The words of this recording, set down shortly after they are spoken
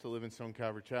to Livingstone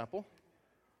Calvary Chapel.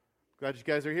 Glad you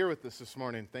guys are here with us this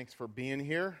morning. Thanks for being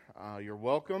here. You're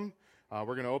welcome.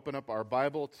 We're going to open up our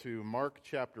Bible to Mark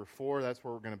chapter 4. That's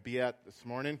where we're going to be at this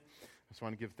morning. I just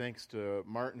want to give thanks to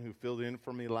Martin, who filled in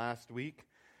for me last week.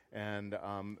 And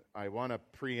I want to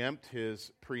preempt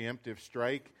his preemptive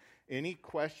strike. Any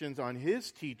questions on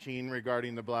his teaching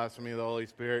regarding the blasphemy of the Holy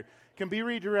Spirit can be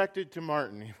redirected to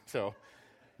Martin. So,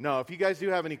 no, if you guys do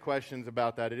have any questions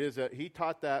about that, it is that he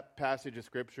taught that passage of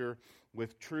Scripture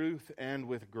with truth and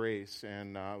with grace,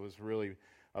 and I was really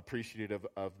appreciative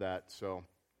of that. So,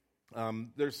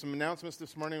 there's some announcements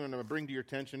this morning I'm going to bring to your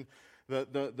attention.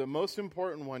 The most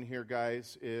important one here,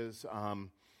 guys, is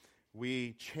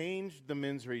we changed the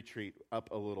men's retreat up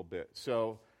a little bit.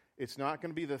 So, it's not going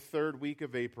to be the third week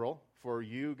of April. For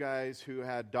you guys who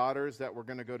had daughters that were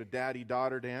going to go to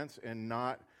daddy-daughter dance and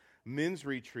not men's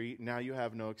retreat, now you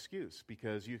have no excuse,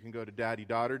 because you can go to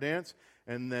daddy-daughter dance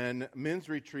and then men's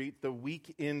retreat the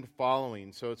weekend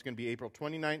following. So it's going to be April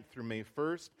 29th through May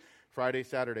 1st, Friday,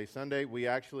 Saturday, Sunday. We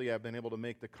actually have been able to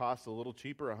make the cost a little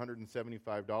cheaper,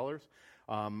 $175.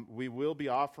 We will be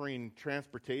offering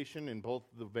transportation in both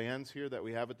the vans here that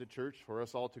we have at the church for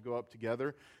us all to go up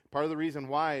together. Part of the reason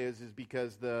why is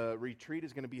because the retreat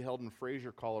is going to be held in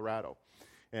Fraser, Colorado.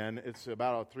 And it's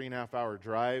about a 3.5-hour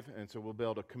drive, and so we'll be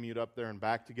able to commute up there and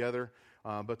back together.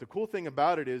 But the cool thing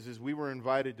about it is we were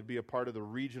invited to be a part of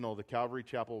the Calvary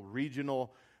Chapel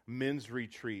Regional Men's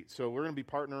Retreat. So we're going to be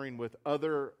partnering with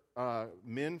other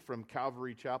men from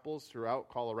Calvary Chapels throughout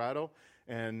Colorado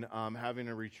and having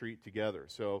a retreat together.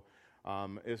 So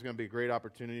it's going to be a great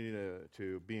opportunity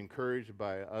to be encouraged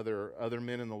by other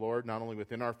men in the Lord, not only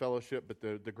within our fellowship, but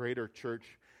the greater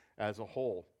church as a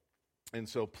whole. And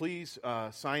so please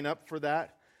sign up for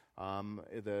that.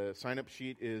 The sign-up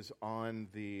sheet is on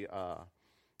the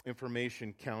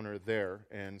information counter there.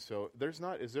 And so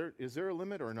is there a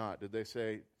limit or not? Did they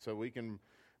say, so we can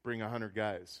bring 100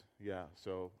 guys? Yeah,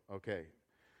 so, okay.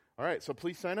 All right, so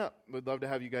please sign up. We'd love to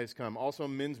have you guys come. Also,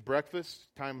 men's breakfast,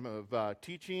 time of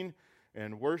teaching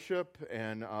and worship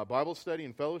and Bible study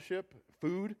and fellowship,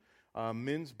 food.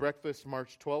 Men's breakfast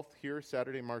March 12th here,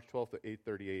 Saturday, March 12th at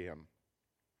 8:30 a.m.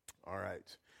 All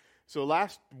right. So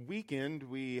last weekend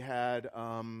we had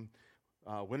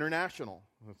Winter National.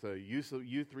 It's a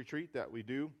youth retreat that we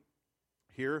do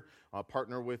here.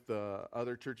 Partner with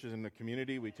other churches in the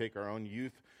community. We take our own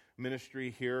youth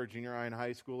ministry here, junior high and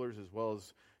high schoolers, as well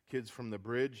as kids from the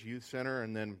Bridge Youth Center,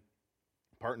 and then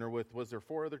partner with, was there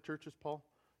 4 other churches, Paul?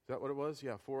 Is that what it was?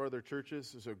 Yeah, 4 other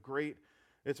churches.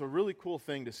 It's a really cool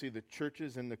thing to see the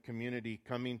churches in the community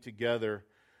coming together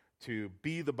to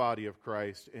be the body of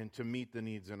Christ and to meet the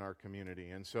needs in our community.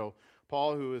 And so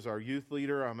Paul, who is our youth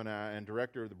leader and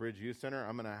director of the Bridge Youth Center,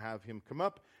 I'm going to have him come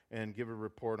up and give a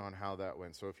report on how that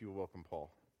went. So if you will welcome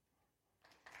Paul.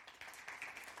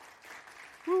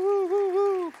 Woo, woo, woo,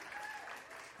 woo.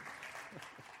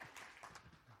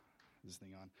 Is this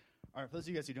thing on? All right, for those of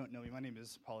you guys who don't know me, my name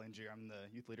is Paul Angier. I'm the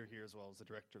youth leader here as well as the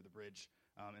director of the Bridge.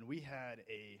 And we had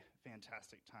a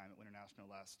fantastic time at Winter National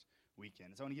last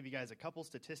weekend. So I want to give you guys a couple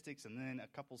statistics and then a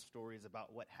couple stories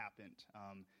about what happened,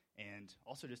 and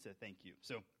also just a thank you.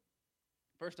 So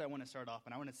first I want to start off,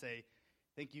 and I want to say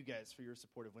thank you guys for your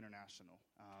support of Winter National.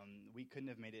 We couldn't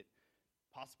have made it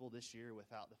possible this year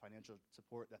without the financial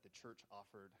support that the church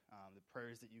offered, the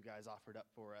prayers that you guys offered up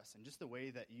for us, and just the way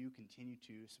that you continue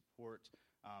to support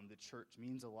the church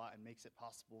means a lot and makes it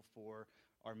possible for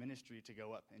our ministry to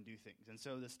go up and do things. And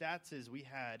so the stats is we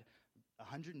had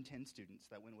 110 students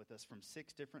that went with us from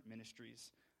 6 different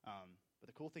ministries. But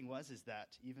the cool thing was that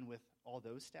even with all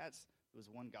those stats, there was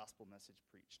one gospel message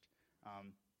preached.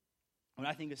 What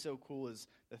I think is so cool is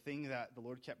the thing that the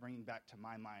Lord kept bringing back to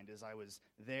my mind as I was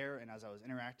there and as I was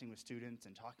interacting with students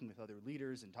and talking with other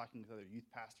leaders and talking with other youth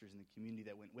pastors in the community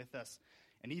that went with us.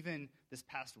 And even this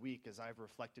past week, as I've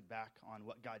reflected back on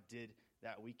what God did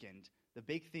that weekend, the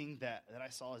big thing that I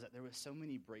saw is that there was so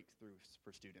many breakthroughs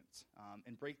for students,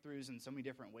 and breakthroughs in so many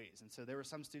different ways. And so there were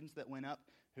some students that went up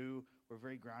who were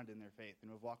very grounded in their faith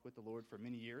and have walked with the Lord for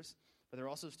many years. But there were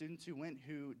also students who went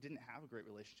who didn't have a great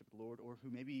relationship with the Lord, or who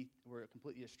maybe were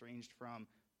completely estranged from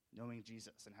knowing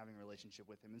Jesus and having a relationship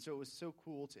with him. And so it was so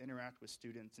cool to interact with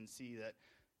students and see that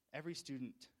every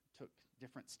student took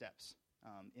different steps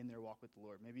in their walk with the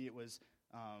Lord. Maybe it was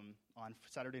on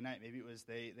Saturday night, maybe it was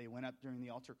they went up during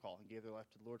the altar call and gave their life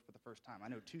to the Lord for the first time. I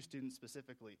know 2 students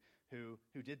specifically who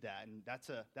did that, and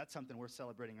that's something worth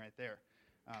celebrating right there.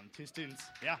 2 students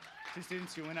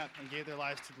who went up and gave their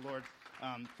lives to the Lord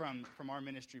from our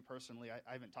ministry personally.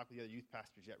 I haven't talked with the other youth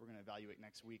pastors yet. We're going to evaluate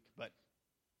next week, but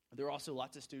There are also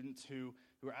lots of students who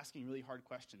are asking really hard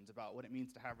questions about what it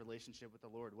means to have a relationship with the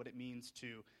Lord, what it means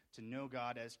to know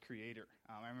God as creator.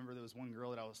 I remember there was one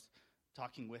girl that I was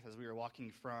talking with as we were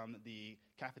walking from the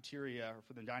cafeteria or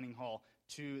from the dining hall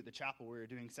to the chapel where we were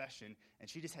doing session, and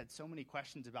she just had so many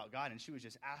questions about God, and she was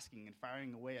just asking and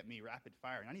firing away at me rapid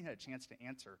fire, and I didn't have a chance to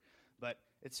answer. But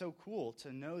it's so cool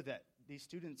to know that these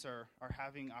students are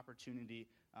having opportunity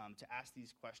to ask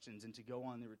these questions and to go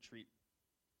on the retreat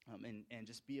and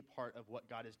just be a part of what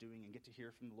God is doing and get to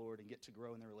hear from the Lord and get to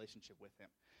grow in their relationship with him.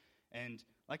 And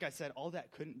like I said, all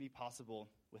that couldn't be possible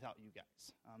without you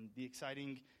guys. The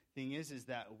exciting thing is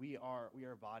that we are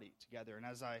a body together. And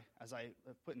as I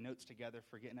put notes together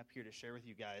for getting up here to share with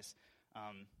you guys,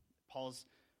 Paul's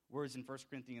words in 1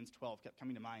 Corinthians 12 kept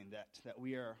coming to mind that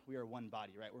we are one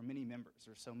body, right? We're many members.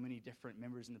 There's so many different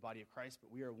members in the body of Christ, but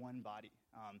we are one body.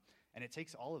 And it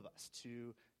takes all of us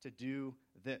to do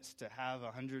this, to have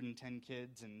 110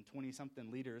 kids and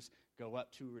 20-something leaders go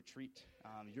up to a retreat.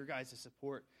 Your guys'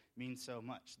 support means so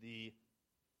much.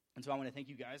 And so I want to thank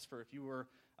you guys for if you were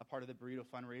a part of the Burrito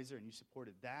Fundraiser and you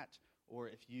supported that, or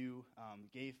if you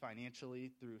gave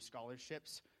financially through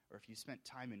scholarships, or if you spent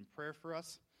time in prayer for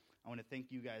us. I want to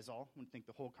thank you guys all. I want to thank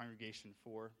the whole congregation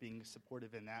for being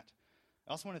supportive in that.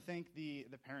 I also want to thank the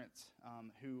parents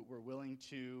who were willing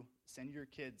to send your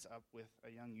kids up with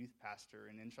a young youth pastor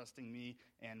and entrusting me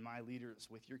and my leaders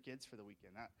with your kids for the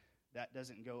weekend. That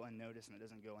doesn't go unnoticed and it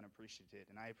doesn't go unappreciated,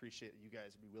 and I appreciate that you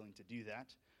guys would be willing to do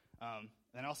that.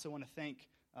 And I also want to thank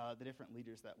the different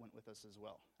leaders that went with us as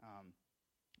well.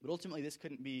 But ultimately, this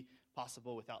couldn't be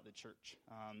possible without the church.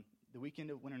 The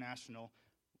weekend of Winter National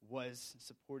was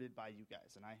supported by you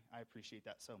guys, and I appreciate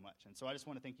that so much. And so I just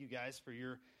want to thank you guys for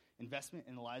your investment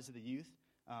in the lives of the youth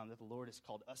that the Lord has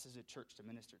called us as a church to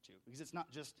minister to. Because it's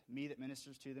not just me that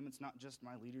ministers to them. It's not just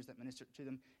my leaders that minister to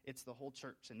them. It's the whole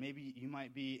church. And maybe you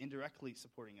might be indirectly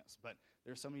supporting us, but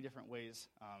there are so many different ways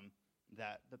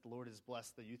that the Lord has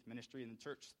blessed the youth ministry and the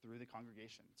church through the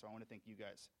congregation. So I want to thank you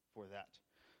guys for that.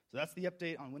 So that's the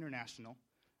update on Winter National.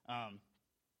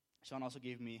 Sean also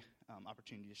gave me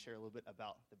opportunity to share a little bit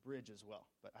about the bridge as well.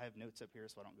 But I have notes up here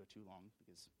so I don't go too long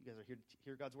because you guys are here to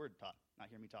hear God's word taught, not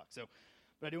hear me talk.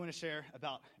 But I do want to share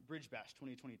about Bridge Bash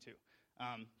 2022.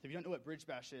 If you don't know what Bridge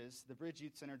Bash is, the Bridge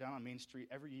Youth Center down on Main Street,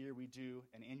 every year we do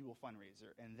an annual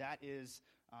fundraiser. And that is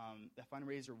the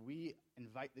fundraiser we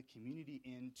invite the community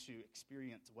in to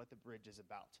experience what the bridge is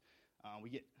about. We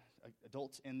get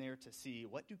adults in there to see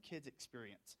what do kids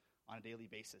experience on a daily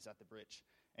basis at the bridge.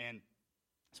 And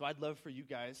so I'd love for you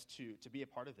guys to be a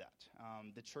part of that.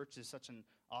 The church is such an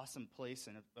awesome place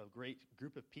and a great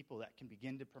group of people that can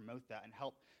begin to promote that and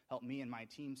help me and my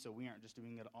team so we aren't just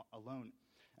doing it alone.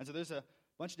 And so there's a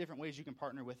bunch of different ways you can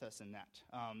partner with us in that.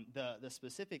 The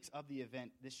specifics of the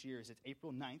event this year is it's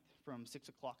April 9th from 6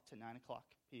 o'clock to 9 o'clock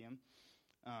p.m.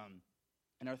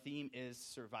 And our theme is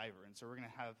Survivor. And so we're going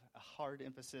to have a hard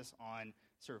emphasis on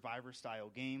Survivor-style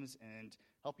games and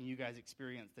helping you guys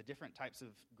experience the different types of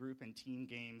group and team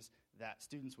games that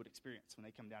students would experience when they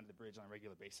come down to the bridge on a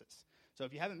regular basis. So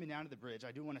if you haven't been down to the bridge,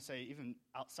 I do want to say, even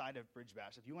outside of Bridge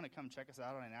Bash, if you want to come check us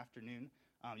out on an afternoon,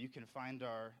 you can find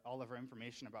all of our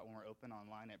information about when we're open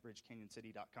online at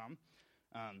bridgecanyoncity.com.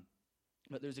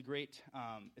 But it's a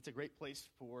great place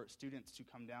for students to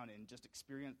come down and just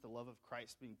experience the love of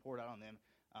Christ being poured out on them,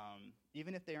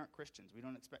 even if they aren't Christians. We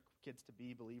don't expect kids to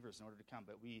be believers in order to come,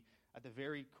 but we, at the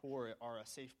very core, are a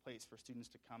safe place for students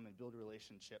to come and build a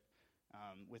relationship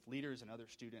with leaders and other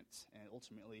students, and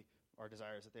ultimately our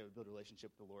desire is that they would build a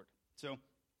relationship with the Lord. So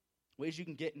ways you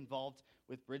can get involved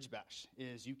with Bridge Bash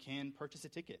is you can purchase a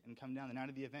ticket and come down the night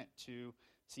of the event to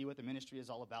see what the ministry is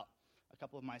all about. A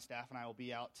couple of my staff and I will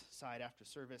be outside after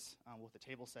service with a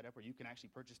table set up where you can actually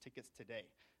purchase tickets today.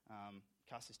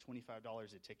 Cost is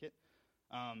 $25 a ticket.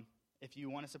 If you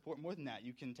want to support more than that,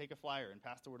 you can take a flyer and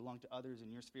pass the word along to others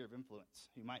in your sphere of influence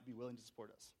who might be willing to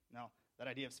support us. Now, that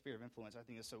idea of sphere of influence I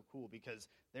think is so cool because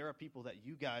there are people that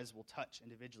you guys will touch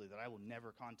individually that I will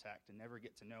never contact and never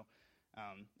get to know.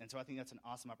 And so I think that's an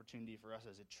awesome opportunity for us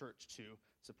as a church to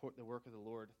support the work of the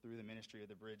Lord through the ministry of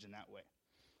the bridge in that way.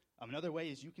 Another way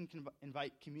is you can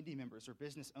invite community members or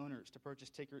business owners to purchase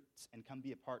tickets and come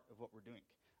be a part of what we're doing.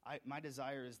 My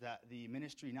desire is that the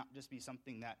ministry not just be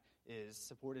something that is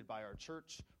supported by our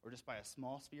church or just by a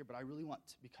small sphere, but I really want,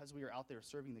 because we are out there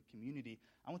serving the community,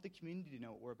 I want the community to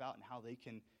know what we're about and how they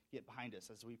can get behind us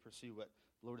as we pursue what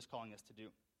the Lord is calling us to do.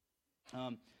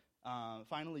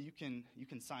 Finally, you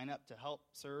can sign up to help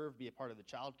serve, be a part of the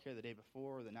child care the day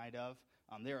before or the night of.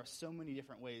 There are so many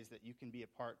different ways that you can be a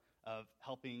part of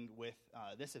helping with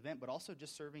this event, but also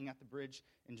just serving at the bridge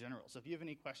in general. So if you have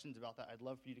any questions about that, I'd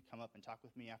love for you to come up and talk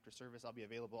with me after service. I'll be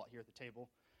available out here at the table.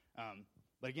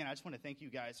 But again, I just want to thank you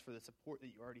guys for the support that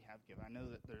you already have given. I know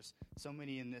that there's so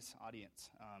many in this audience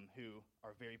who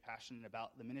are very passionate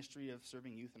about the ministry of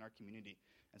serving youth in our community.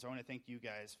 And so I want to thank you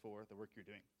guys for the work you're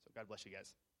doing. So God bless you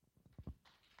guys.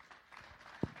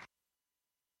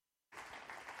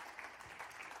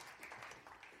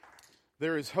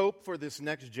 There is hope for this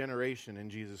next generation in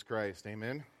Jesus Christ.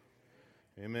 Amen?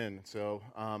 Amen. So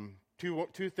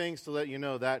two things to let you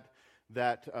know. That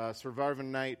Survivor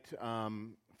Night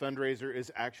fundraiser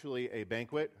is actually a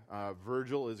banquet.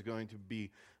 Virgil is going to be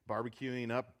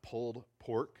barbecuing up pulled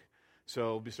pork.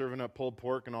 So we'll be serving up pulled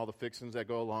pork and all the fixings that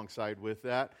go alongside with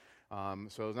that.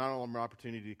 So it's not only an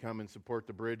opportunity to come and support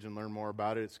the bridge and learn more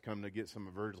about it, it's come to get some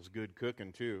of Virgil's good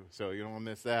cooking too. So you don't want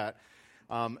to miss that.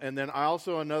 And then I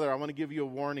want to give you a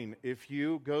warning. If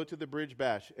you go to the Bridge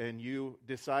Bash and you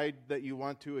decide that you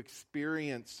want to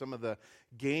experience some of the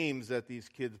games that these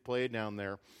kids played down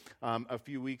there, a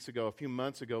few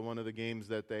months ago, one of the games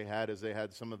that they had is they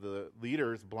had some of the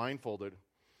leaders blindfolded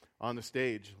on the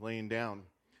stage, laying down.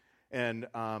 And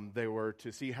they were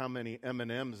to see how many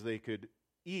M&Ms they could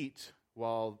eat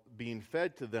while being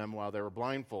fed to them while they were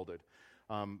blindfolded.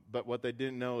 But what they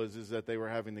didn't know is that they were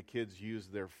having the kids use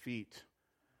their feet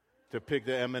to pick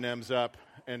the M&Ms up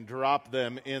and drop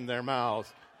them in their mouths.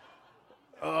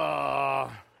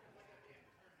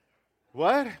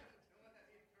 What?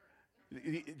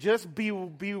 Just be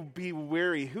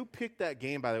wary. Who picked that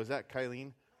game, by the way? Was that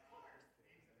Kylene?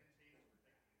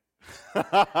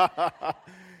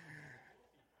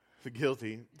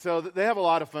 Guilty. So they have a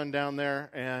lot of fun down there,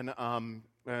 and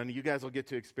you guys will get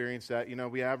to experience that. You know,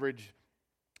 we average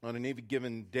on any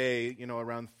given day,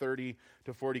 around 30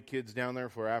 to 40 kids down there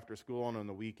for after school, and on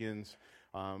the weekends,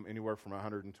 anywhere from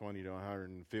 120 to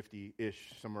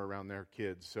 150-ish, somewhere around there,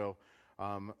 kids. So,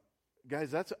 guys,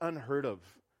 that's unheard of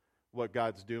what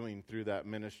God's doing through that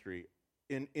ministry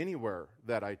in anywhere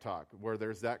that I talk, where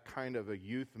there's that kind of a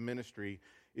youth ministry,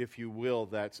 if you will,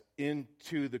 that's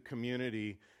into the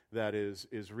community that is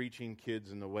reaching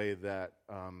kids in the way that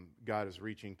God is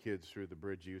reaching kids through the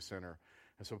Bridge Youth Center.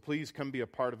 And so please come be a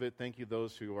part of it. Thank you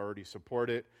those who already support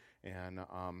it, and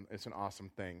it's an awesome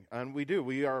thing. And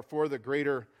we are for the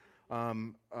greater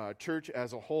church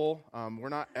as a whole. We're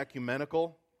not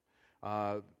ecumenical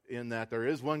in that there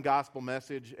is one gospel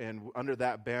message, and under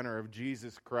that banner of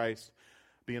Jesus Christ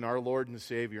being our Lord and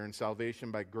Savior and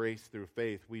salvation by grace through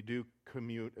faith, we do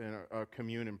commune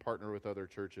and partner with other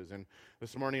churches. And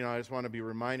this morning I just want to be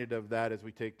reminded of that as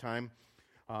we take time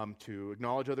to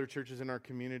acknowledge other churches in our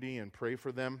community and pray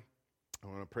for them. I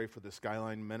want to pray for the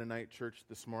Skyline Mennonite Church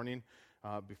this morning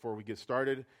before we get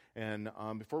started. And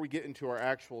before we get into our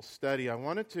actual study, I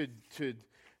wanted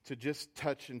to just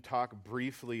touch and talk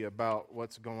briefly about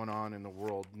what's going on in the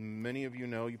world. Many of you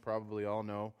know, you probably all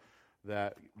know,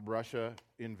 that Russia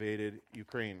invaded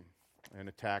Ukraine and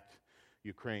attacked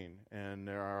Ukraine. And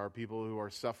there are people who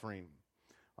are suffering,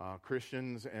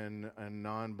 Christians and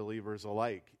non-believers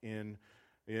alike, in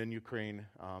Ukraine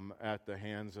at the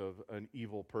hands of an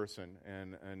evil person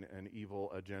and an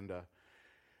evil agenda.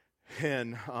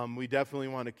 And we definitely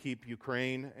want to keep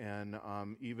Ukraine, and I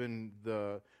even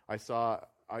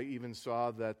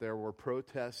saw that there were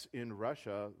protests in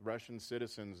Russia, Russian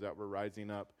citizens that were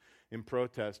rising up in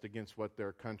protest against what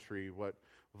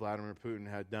Vladimir Putin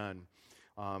had done.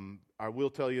 I will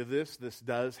tell you this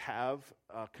does have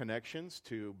connections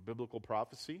to biblical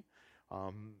prophecy.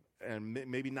 And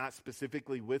maybe not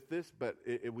specifically with this, but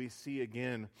we see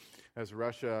again as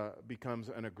Russia becomes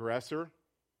an aggressor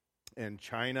and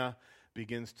China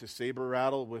begins to saber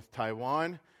rattle with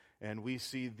Taiwan, and we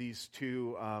see these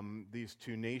two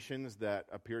nations that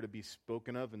appear to be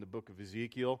spoken of in the book of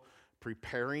Ezekiel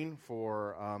preparing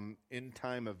for end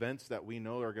time events that we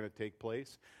know are going to take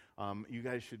place. You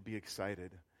guys should be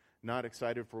excited. Not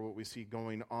excited for what we see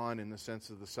going on in the sense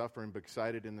of the suffering, but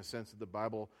excited in the sense that the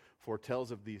Bible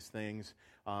foretells of these things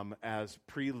as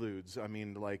preludes. I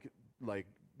mean, like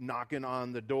knocking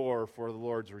on the door for the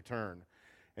Lord's return.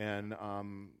 And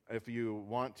if you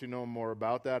want to know more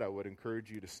about that, I would encourage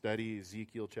you to study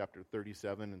Ezekiel chapter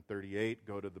 37 and 38.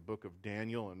 Go to the book of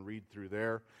Daniel and read through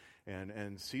there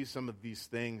and see some of these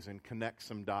things and connect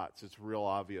some dots. It's real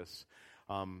obvious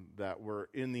that we're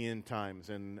in the end times.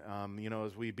 And,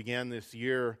 as we began this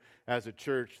year as a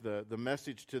church, the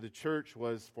message to the church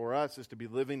was for us is to be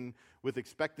living with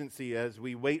expectancy as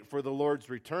we wait for the Lord's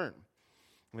return.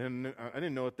 And I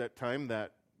didn't know at that time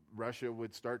that Russia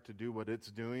would start to do what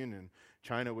it's doing and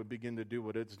China would begin to do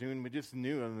what it's doing. We just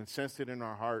knew and sensed it in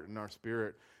our heart and our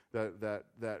spirit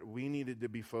that we needed to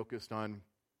be focused on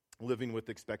living with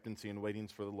expectancy and waiting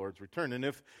for the Lord's return. And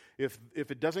if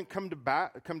it doesn't come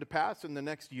to pass in the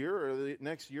next year or the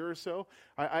next year or so,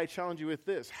 I challenge you with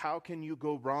this: how can you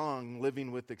go wrong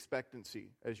living with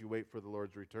expectancy as you wait for the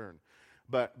Lord's return?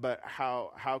 But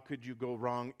how could you go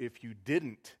wrong if you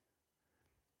didn't,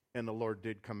 and the Lord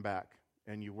did come back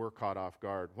and you were caught off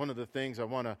guard? One of the things I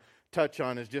want to touch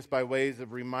on is just by ways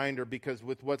of reminder, because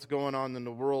with what's going on in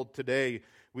the world today,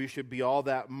 we should be all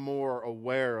that more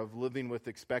aware of living with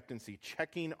expectancy,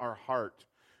 checking our heart.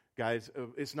 Guys,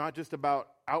 it's not just about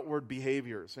outward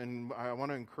behaviors, and I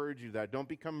want to encourage you that. Don't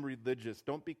become religious.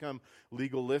 Don't become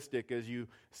legalistic as you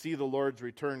see the Lord's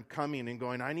return coming and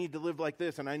going, I need to live like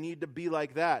this and I need to be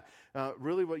like that.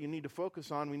 Really what you need to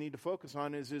focus on,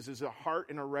 is a heart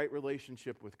in a right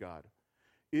relationship with God.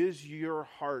 Is your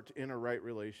heart in a right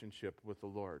relationship with the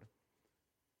Lord?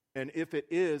 And if it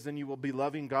is, then you will be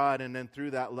loving God, and then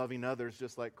through that loving others,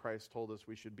 just like Christ told us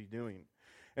we should be doing.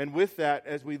 And with that,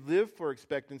 as we live for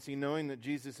expectancy, knowing that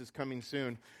Jesus is coming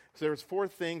soon, so there's 4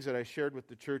 things that I shared with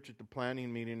the church at the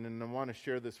planning meeting, and I want to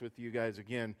share this with you guys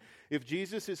again. If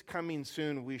Jesus is coming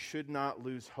soon, we should not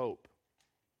lose hope.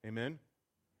 Amen?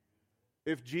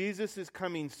 If Jesus is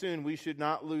coming soon, we should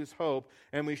not lose hope,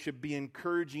 and we should be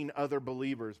encouraging other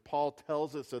believers. Paul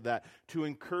tells us of that, to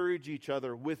encourage each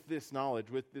other with this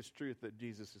knowledge, with this truth that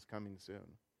Jesus is coming soon.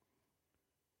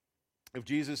 If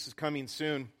Jesus is coming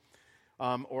soon,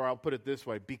 or I'll put it this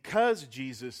way, because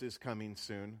Jesus is coming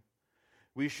soon,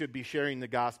 we should be sharing the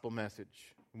gospel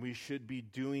message. We should be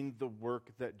doing the work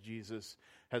that Jesus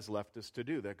has left us to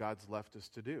do, that God's left us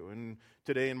to do. And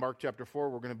today in Mark chapter 4,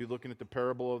 we're going to be looking at the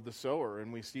parable of the sower,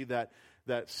 and we see that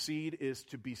seed is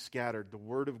to be scattered. The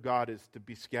word of God is to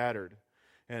be scattered.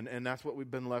 And that's what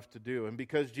we've been left to do. And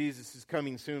because Jesus is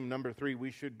coming soon, number 3,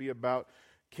 we should be about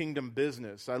kingdom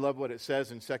business. I love what it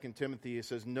says in 2 Timothy. It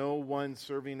says, no one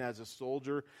serving as a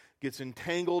soldier gets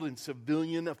entangled in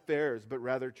civilian affairs, but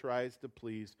rather tries to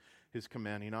please his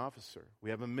commanding officer. We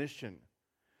have a mission.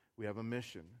 We have a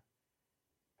mission.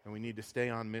 And we need to stay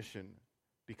on mission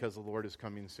because the Lord is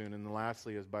coming soon. And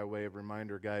lastly, as by way of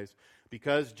reminder, guys,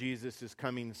 because Jesus is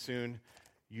coming soon,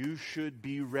 you should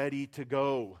be ready to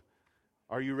go.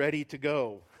 Are you ready to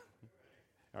go?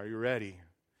 Are you ready?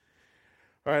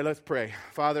 All right, let's pray.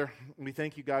 Father, we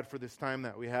thank you, God, for this time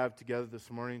that we have together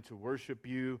this morning to worship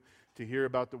you, to hear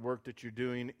about the work that you're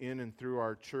doing in and through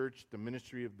our church, the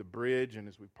ministry of the Bridge, and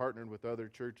as we partnered with other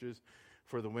churches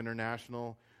for the Winter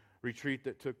National Retreat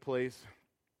that took place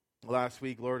last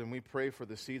week, Lord, and we pray for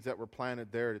the seeds that were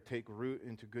planted there to take root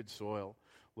into good soil,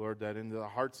 Lord, that in the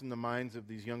hearts and the minds of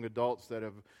these young adults that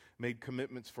have made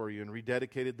commitments for you and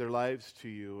rededicated their lives to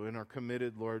you and are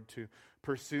committed, Lord, to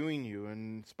pursuing you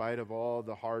in spite of all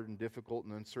the hard and difficult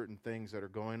and uncertain things that are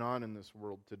going on in this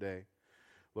world today.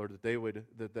 Lord, that they would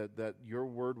that your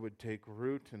word would take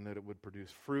root and that it would produce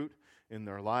fruit in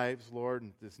their lives, Lord,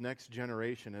 and this next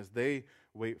generation as they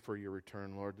wait for your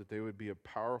return, Lord, that they would be a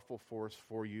powerful force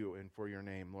for you and for your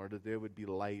name, Lord, that they would be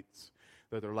lights,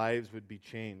 that their lives would be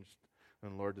changed,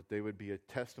 and Lord, that they would be a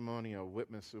testimony, a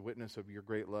witness of your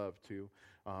great love to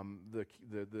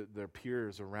their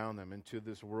peers around them and to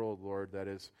this world, Lord, that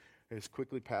is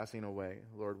quickly passing away.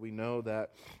 Lord, we know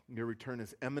that your return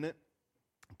is imminent.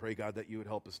 I pray, God, that you would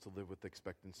help us to live with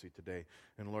expectancy today.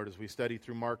 And Lord, as we study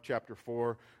through Mark chapter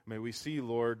 4, may we see,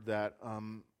 Lord, that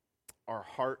our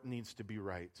heart needs to be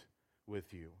right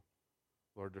with you.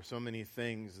 Lord, there's so many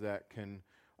things that can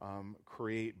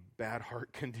create bad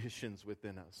heart conditions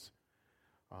within us.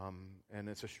 And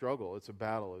it's a struggle. It's a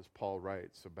battle, as Paul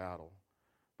writes, a battle.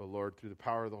 But Lord, through the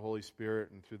power of the Holy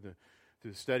Spirit and through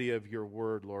the study of your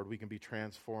word, Lord, we can be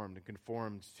transformed and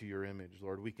conformed to your image,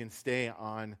 Lord. We can stay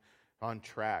on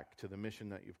track to the mission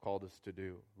that you've called us to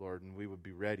do, Lord, and we would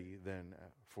be ready then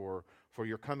for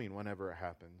your coming whenever it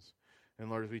happens. And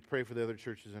Lord, as we pray for the other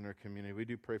churches in our community, we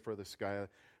do pray for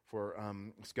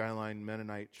Skyline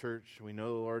Mennonite Church. We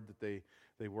know, Lord, that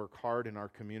they work hard in our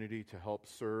community to help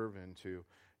serve and to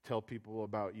tell people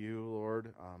about you,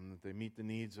 Lord. That they meet the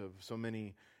needs of so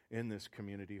many in this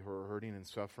community who are hurting and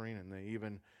suffering, and they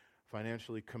even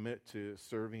financially commit to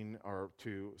serving or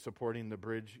to supporting the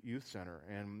Bridge Youth Center.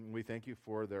 And we thank you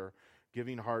for their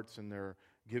giving hearts and their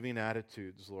giving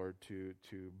attitudes, Lord, to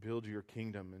build your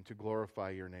kingdom and to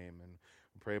glorify your name. And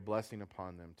we pray a blessing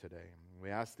upon them today. We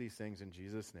ask these things in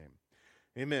Jesus' name.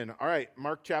 Amen. All right,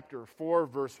 Mark chapter 4,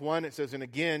 verse 1, it says, and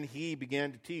again he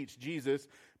began to teach, Jesus,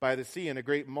 by the sea, and a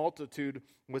great multitude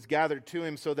was gathered to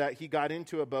him, so that he got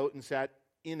into a boat and sat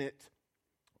in it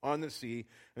on the sea,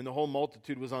 and the whole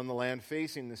multitude was on the land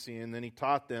facing the sea. And then he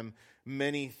taught them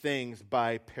many things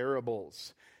by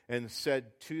parables, and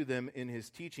said to them in his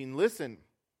teaching, listen,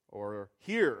 or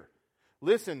hear,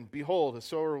 listen, behold, a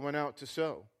sower went out to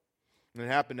sow. And it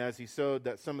happened as he sowed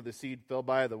that some of the seed fell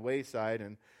by the wayside,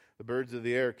 and the birds of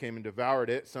the air came and devoured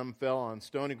it. Some fell on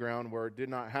stony ground where it did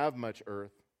not have much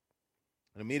earth.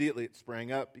 And immediately it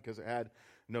sprang up because it had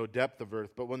no depth of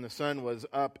earth. But when the sun was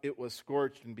up, it was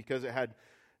scorched, and because it had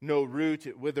no root,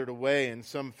 it withered away. And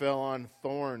some fell on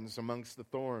thorns amongst the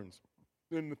thorns.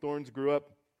 Then the thorns grew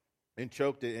up and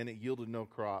choked it, and it yielded no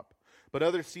crop. But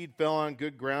other seed fell on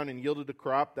good ground and yielded a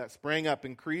crop that sprang up,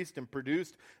 increased, and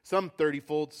produced some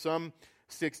 30-fold, some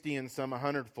 60, and some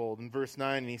 100-fold. In verse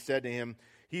 9, and he said to him,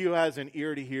 he who has an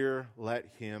ear to hear, let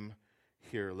him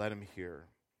hear. Let him hear.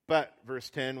 But, verse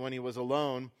 10, when he was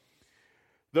alone,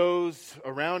 those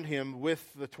around him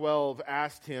with the 12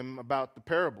 asked him about the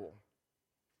parable.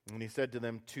 And he said to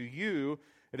them, to you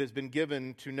it has been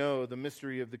given to know the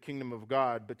mystery of the kingdom of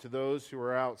God, but to those who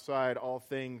are outside all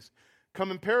things come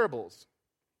in parables,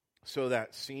 so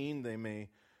that seeing they may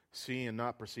see and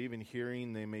not perceive, and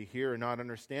hearing they may hear and not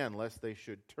understand, lest they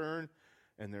should turn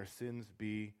and their sins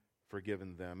be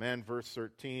forgiven them. And verse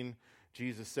 13,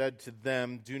 Jesus said to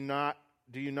them, do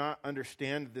you not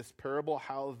understand this parable?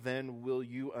 How then will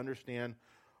you understand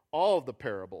all of the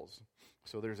parables?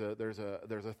 So there's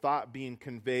a thought being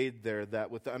conveyed there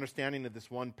that with the understanding of this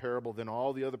one parable, then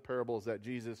all the other parables that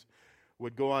Jesus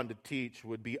would go on to teach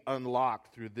would be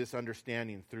unlocked through this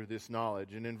understanding, through this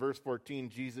knowledge. And in verse 14,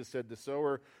 Jesus said, the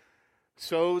sower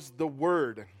sows the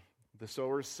word. The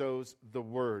sower sows the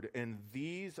word. And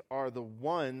these are the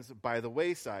ones by the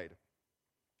wayside,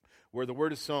 where the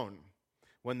word is sown.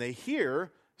 When they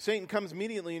hear, Satan comes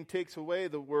immediately and takes away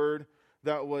the word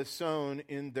that was sown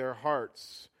in their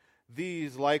hearts.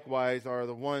 These likewise are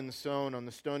the ones sown on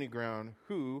the stony ground,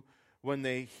 who, when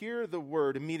they hear the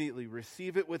word, immediately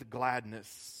receive it with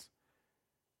gladness.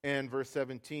 And verse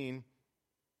 17,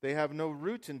 they have no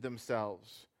root in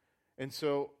themselves, and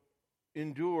so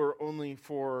endure only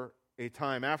for a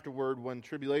time. Afterward, when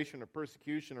tribulation or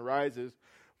persecution arises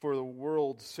for the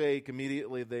world's sake,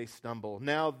 immediately they stumble.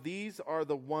 Now these are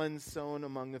the ones sown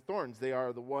among the thorns. They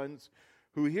are the ones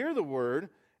who hear the word,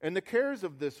 and the cares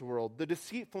of this world, the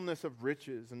deceitfulness of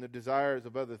riches, and the desires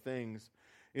of other things,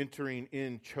 entering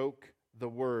in, choke the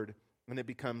word, and it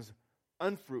becomes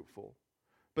unfruitful.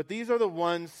 But these are the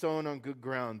ones sown on good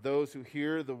ground, those who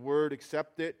hear the word,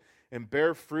 accept it, and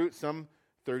bear fruit, some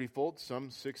 30-fold,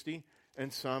 some 60,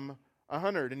 and some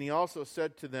 100. And he also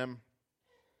said to them,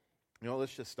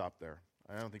 let's just stop there.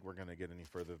 I don't think we're going to get any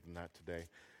further than that today.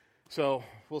 So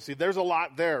we'll see. There's a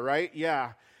lot there, right?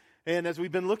 Yeah. And as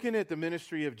we've been looking at the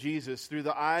ministry of Jesus through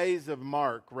the eyes of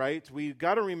Mark, right, we've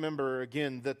got to remember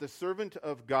again that the servant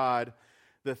of God,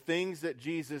 the things that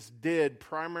Jesus did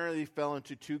primarily fell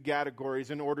into two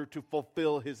categories in order to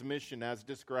fulfill his mission as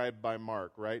described by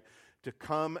Mark, right? To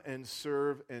come and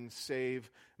serve and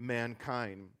save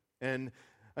mankind. And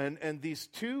these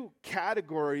two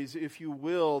categories, if you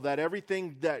will, that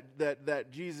everything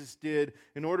that Jesus did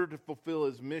in order to fulfill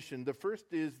his mission, the first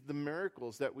is the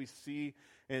miracles that we see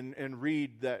and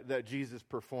read that Jesus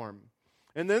performed.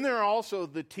 And then there are also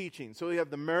the teachings. So we have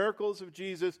the miracles of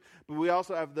Jesus, but we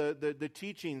also have the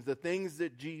teachings, the things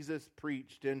that Jesus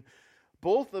preached. And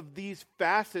both of these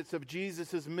facets of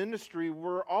Jesus' ministry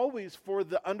were always for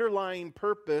the underlying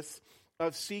purpose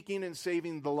of seeking and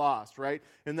saving the lost, right?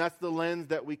 And that's the lens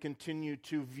that we continue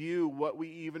to view what we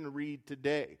even read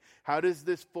today. How does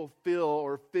this fulfill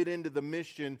or fit into the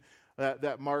mission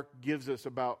that Mark gives us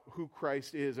about who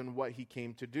Christ is and what he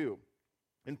came to do?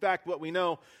 In fact, what we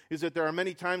know is that there are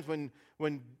many times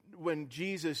when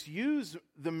Jesus used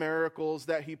the miracles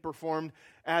that he performed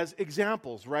as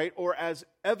examples, right? Or as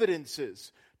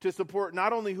evidences to support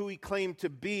not only who he claimed to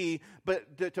be,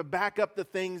 but to back up the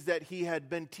things that he had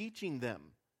been teaching them.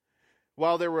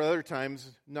 While there were other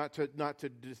times, not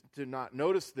to not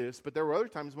notice this, but there were other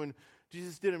times when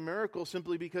Jesus did a miracle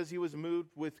simply because he was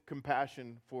moved with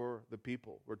compassion for the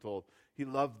people, we're told. He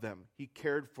loved them. He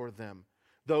cared for them.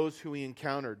 Those who he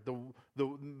encountered.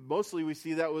 Mostly we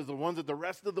see that was the ones that the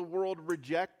rest of the world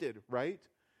rejected, right?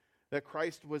 That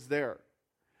Christ was there.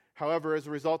 However, as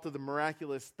a result of the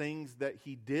miraculous things that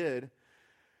he did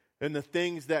and the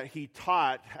things that he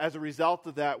taught, as a result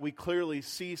of that, we clearly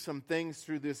see some things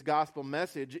through this gospel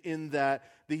message in that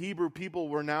the Hebrew people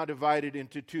were now divided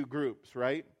into two groups,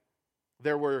 right?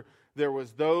 There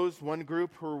was those, one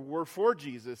group, who were for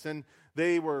Jesus, and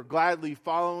they were gladly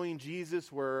following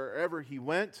Jesus wherever he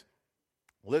went,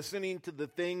 listening to the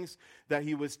things that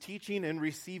he was teaching and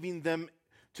receiving them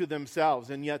to themselves.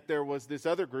 And yet there was this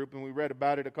other group, and we read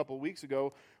about it a couple of weeks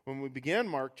ago when we began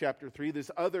Mark chapter 3,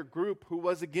 this other group who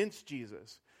was against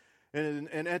Jesus. And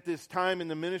at this time in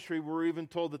the ministry, we're even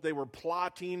told that they were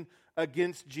plotting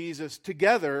against Jesus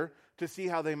together to see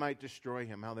how they might destroy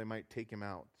him, how they might take him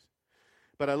out.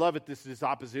 But I love it, this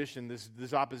opposition.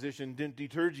 This opposition didn't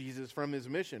deter Jesus from his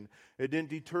mission. It didn't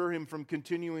deter him from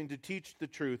continuing to teach the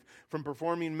truth, from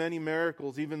performing many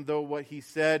miracles, even though what he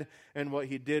said and what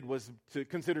he did was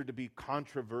considered to be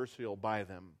controversial by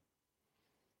them.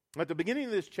 At the beginning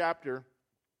of this chapter,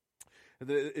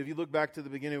 if you look back to the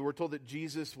beginning, we're told that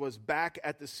Jesus was back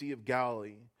at the Sea of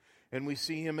Galilee. And we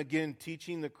see him again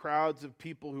teaching the crowds of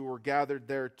people who were gathered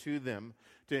there to him.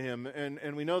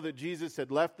 And we know that Jesus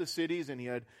had left the cities, and he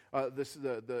had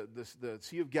the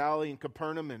Sea of Galilee in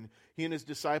Capernaum, and he and his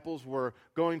disciples were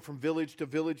going from village to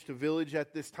village to village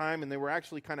at this time, and they were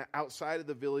actually kind of outside of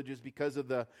the villages because of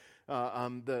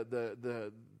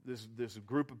this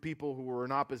group of people who were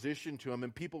in opposition to him,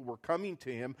 and people were coming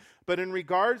to him. But in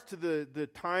regards to the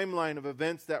timeline of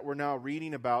events that we're now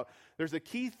reading about, there's a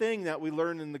key thing that we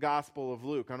learn in the Gospel of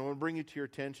Luke. I want to bring you to your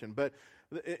attention. But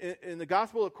in the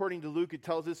Gospel according to Luke, it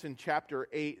tells us in chapter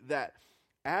 8 that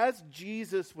as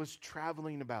Jesus was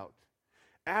traveling about,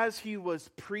 as he was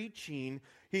preaching,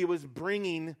 he was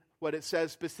bringing what it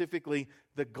says specifically,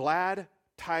 the glad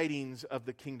tidings of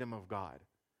the kingdom of God.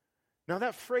 Now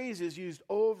that phrase is used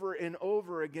over and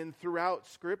over again throughout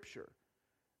Scripture.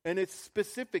 And it's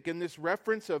specific, and this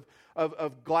reference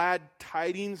of glad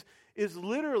tidings is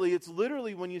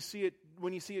literally when you see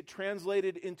it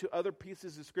translated into other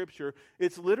pieces of Scripture,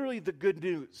 it's literally the good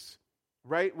news,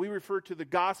 right? We refer to the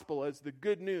gospel as the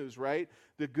good news, right?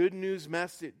 The good news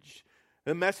message.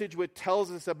 The message which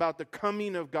tells us about the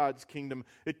coming of God's kingdom.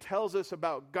 It tells us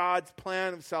about God's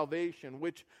plan of salvation,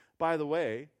 which, by the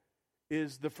way,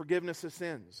 is the forgiveness of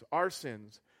sins, our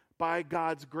sins, by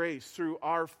God's grace through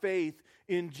our faith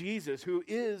in Jesus, who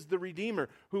is the Redeemer,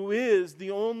 who is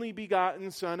the only begotten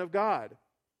Son of God.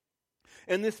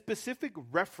 And this specific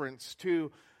reference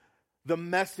to the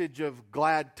message of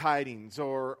glad tidings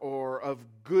or of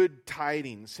good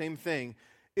tidings, same thing,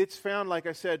 it's found, like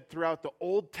I said, throughout the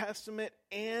Old Testament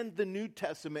and the New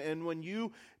Testament. And when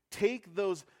you take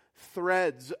those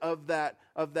threads of that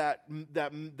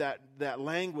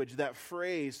language, that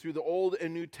phrase through the Old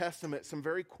and New Testament, some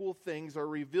very cool things are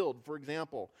revealed. For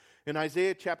example, in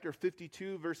Isaiah chapter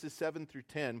 52, verses 7 through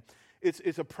 10,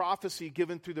 it's a prophecy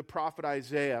given through the prophet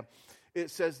Isaiah. It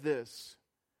says this.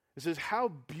 It says, "How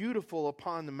beautiful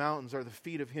upon the mountains are the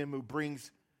feet of him who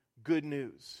brings good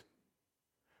news,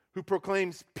 who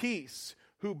proclaims peace,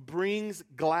 who brings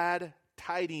glad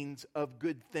tidings of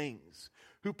good things,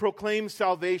 who proclaims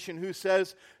salvation, who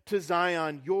says to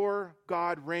Zion, your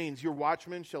God reigns. Your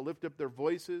watchmen shall lift up their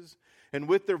voices, and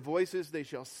with their voices they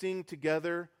shall sing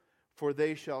together, for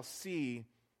they shall see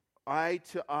eye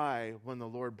to eye when the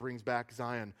Lord brings back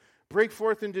Zion. Break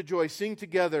forth into joy, sing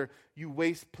together, you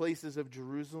waste places of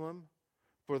Jerusalem,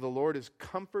 for the Lord has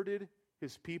comforted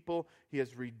his people. He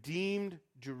has redeemed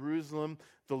Jerusalem.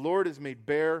 The Lord has made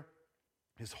bare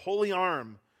his holy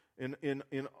arm in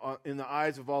the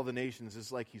eyes of all the nations."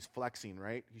 It's like he's flexing,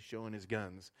 right? He's showing his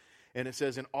guns. And it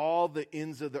says, "And all the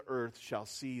ends of the earth shall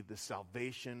see the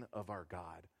salvation of our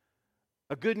God."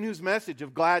 A good news message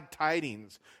of glad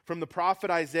tidings from the prophet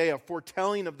Isaiah,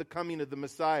 foretelling of the coming of the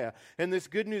Messiah. And this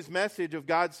good news message of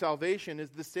God's salvation is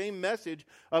the same message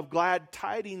of glad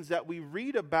tidings that we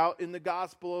read about in the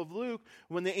Gospel of Luke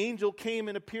when the angel came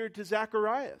and appeared to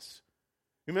Zacharias.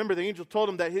 Remember, the angel told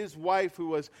him that his wife, who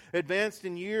was advanced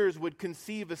in years, would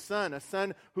conceive a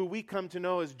son who we come to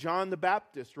know as John the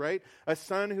Baptist, right? A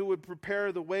son who would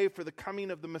prepare the way for the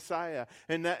coming of the Messiah.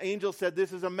 And that angel said,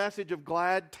 this is a message of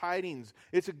glad tidings.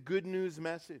 It's a good news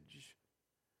message.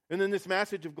 And then this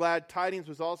message of glad tidings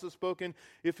was also spoken,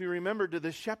 if you remember, to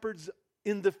the shepherds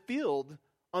in the field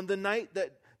on the night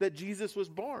that Jesus was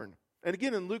born. And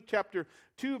again, in Luke chapter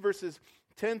 2, verses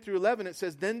 10 through 11, it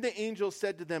says, "Then the angel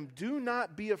said to them, 'Do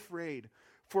not be afraid,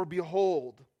 for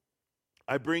behold,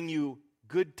 I bring you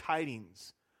good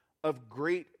tidings of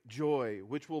great joy,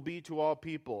 which will be to all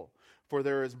people. For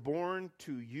there is born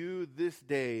to you this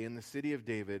day in the city of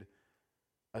David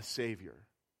a Savior,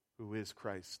 who is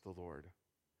Christ the Lord.'"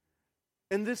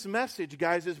 And this message,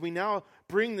 guys, as we now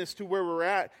bring this to where we're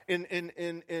at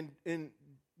in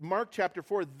Mark chapter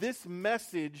 4, this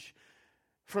message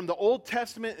from the Old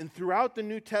Testament and throughout the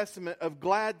New Testament of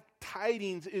glad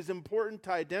tidings is important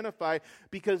to identify,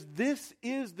 because this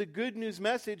is the good news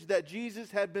message that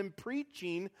Jesus had been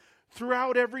preaching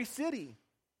throughout every city,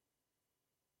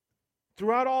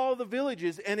 throughout all the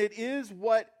villages, and it is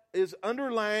what is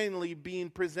underlyingly being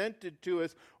presented to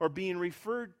us or being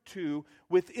referred to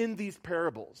within these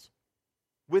parables.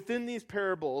 Within these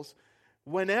parables,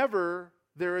 whenever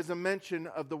there is a mention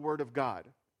of the Word of God.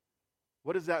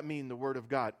 What does that mean, the Word of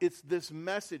God? It's this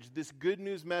message, this good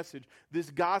news message, this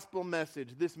gospel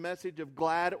message, this message of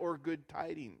glad or good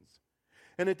tidings.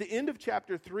 And at the end of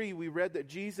chapter 3, we read that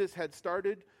Jesus had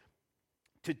started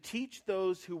to teach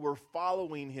those who were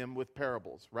following him with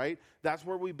parables, right? That's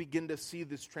where we begin to see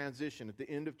this transition at the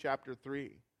end of chapter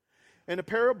 3. And a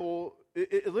parable,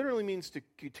 it literally means to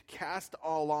cast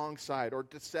alongside or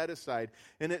to set aside.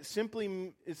 And it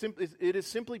is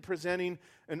simply presenting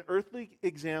an earthly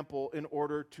example in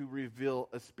order to reveal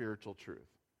a spiritual truth.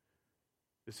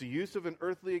 It's the use of an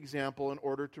earthly example in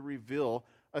order to reveal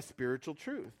a spiritual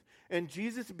truth. And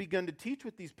Jesus had begun to teach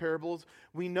with these parables,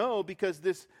 we know, because of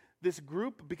this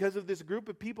group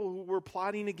of people who were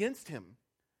plotting against him.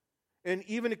 And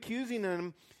even accusing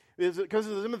him is because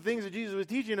of some of the things that Jesus was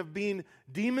teaching of being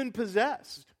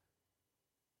demon-possessed.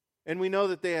 And we know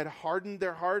that they had hardened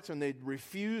their hearts and they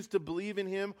refused to believe in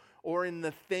him or in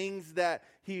the things that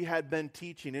he had been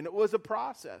teaching. And it was a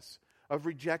process of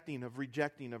rejecting, of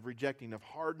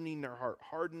hardening their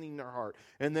heart.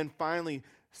 And then finally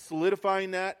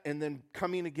solidifying that and then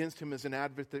coming against him as an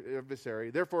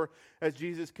adversary. Therefore, as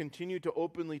Jesus continued to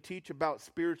openly teach about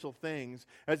spiritual things,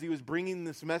 as he was bringing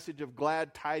this message of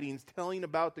glad tidings, telling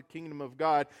about the kingdom of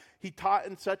God, he taught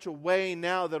in such a way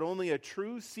now that only a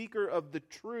true seeker of the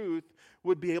truth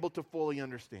would be able to fully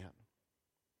understand.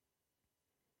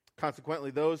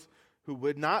 Consequently, those who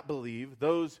would not believe,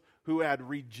 those who had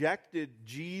rejected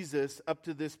Jesus up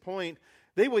to this point,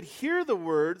 they would hear the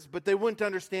words, but they wouldn't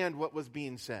understand what was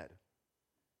being said.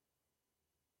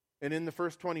 And in the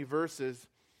first 20 verses,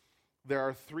 there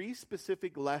are 3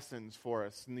 specific lessons for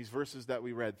us in these verses that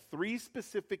we read. 3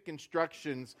 specific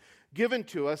instructions given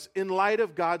to us in light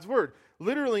of God's word.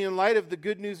 Literally in light of the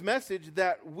good news message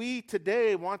that we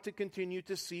today want to continue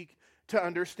to seek to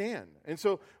understand. And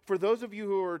so for those of you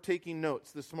who are taking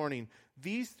notes this morning,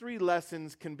 these 3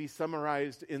 lessons can be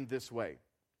summarized in this way.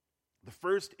 The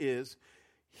first is,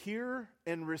 hear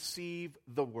and receive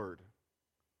the word.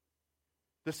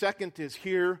 The second is,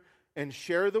 hear and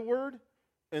share the word.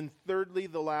 And thirdly,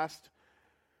 the last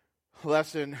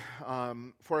lesson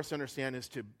for us to understand is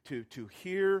to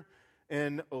hear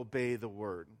and obey the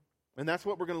word. And that's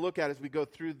what we're going to look at as we go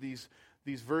through these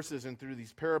verses and through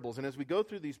these parables. And as we go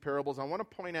through these parables, I want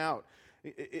to point out,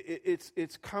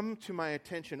 it's come to my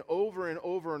attention over and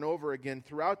over and over again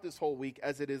throughout this whole week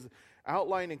as it is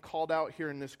outlined and called out here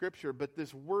in the scripture. But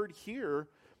this word hear,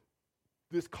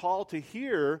 this call to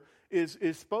hear, is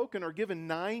spoken or given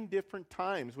 9 different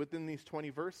times within these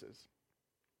 20 verses.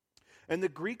 And the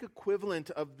Greek equivalent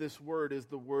of this word is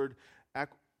the word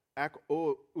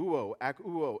akuo,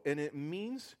 and it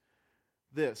means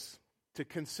this: to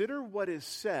consider what is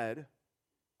said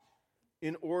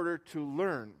in order to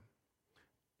learn.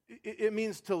 It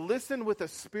means to listen with a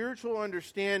spiritual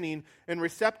understanding and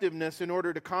receptiveness in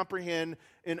order to comprehend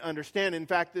and understand. In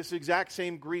fact, this exact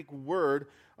same Greek word,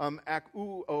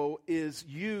 akuo, is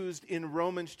used in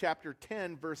Romans chapter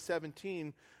 10, verse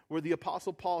 17, where the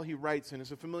Apostle Paul, he writes, and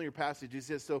it's a familiar passage, he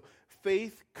says, so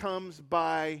faith comes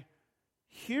by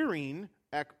hearing,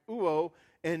 akuo,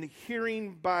 and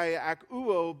hearing by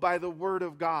akuo, by the word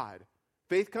of God.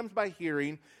 Faith comes by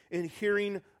hearing, and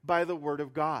hearing by the word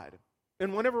of God.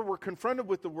 And whenever we're confronted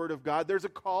with the word of God, there's a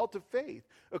call to faith,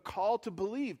 a call to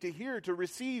believe, to hear, to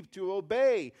receive, to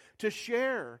obey, to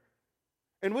share.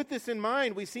 And with this in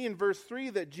mind, we see in verse 3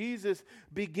 that Jesus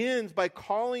begins by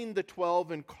calling the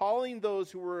 12 and calling those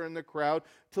who were in the crowd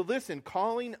to listen,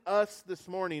 calling us this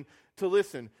morning to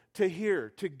listen, to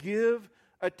hear, to give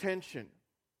attention.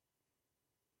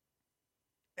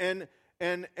 And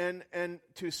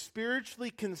to spiritually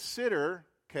consider,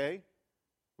 okay?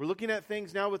 We're looking at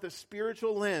things now with a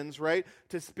spiritual lens, right?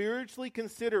 To spiritually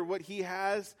consider what he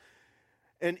has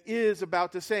and is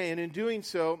about to say. And in doing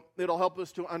so, it'll help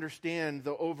us to understand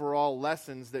the overall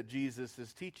lessons that Jesus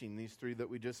is teaching, these 3 that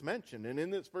we just mentioned. And in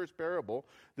this first parable,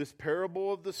 this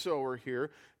parable of the sower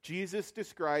here, Jesus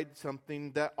described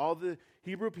something that all the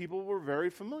Hebrew people were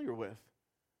very familiar with.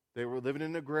 They were living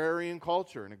in an agrarian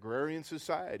culture, an agrarian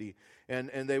society, and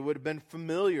they would have been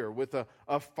familiar with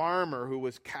a farmer who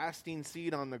was casting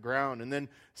seed on the ground and then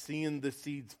seeing the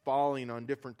seeds falling on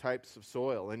different types of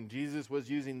soil. And Jesus was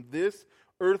using this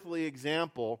earthly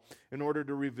example in order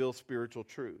to reveal spiritual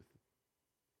truth.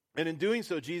 And in doing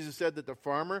so, Jesus said that the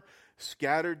farmer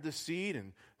scattered the seed,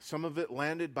 and some of it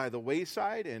landed by the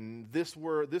wayside, and this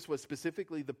was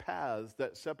specifically the paths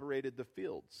that separated the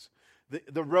fields.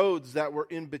 the roads that were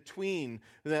in between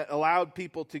that allowed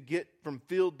people to get from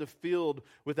field to field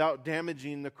without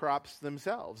damaging the crops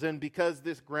themselves. And because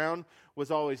this ground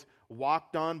was always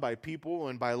walked on by people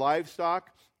and by livestock,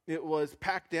 it was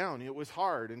packed down. It was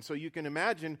hard. And so you can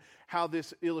imagine how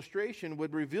this illustration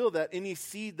would reveal that any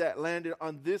seed that landed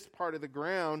on this part of the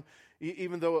ground,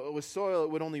 even though it was soil, it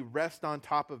would only rest on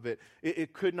top of it.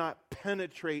 It could not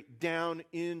penetrate down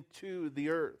into the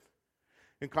earth.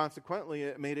 And consequently,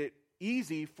 it made it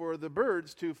easy for the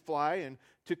birds to fly and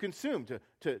to consume,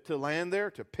 to land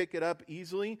there, to pick it up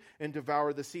easily and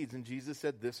devour the seeds. And Jesus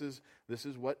said this is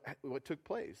what took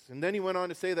place. And then he went on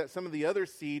to say that some of the other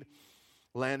seed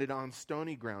landed on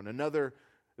stony ground, another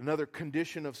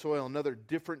condition of soil, another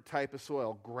different type of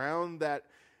soil, ground that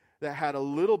had a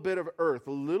little bit of earth,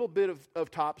 a little bit of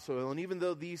topsoil. And even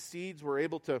though these seeds were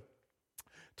able to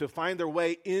find their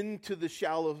way into the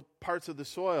shallow parts of the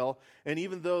soil, and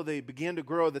even though they began to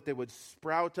grow, that they would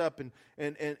sprout up,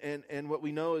 and what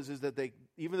we know is that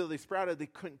even though they sprouted, they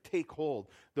couldn't take hold.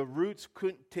 The roots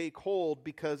couldn't take hold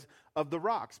because of the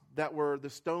rocks that were the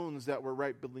stones that were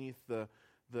right beneath the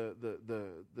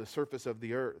surface of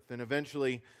the earth. And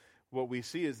eventually what we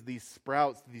see is these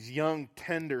sprouts, these young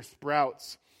tender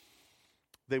sprouts,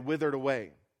 they withered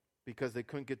away because they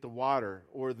couldn't get the water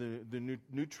or the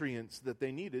nutrients that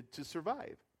they needed to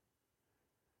survive.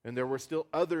 And there were still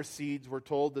other seeds, we're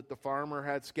told, that the farmer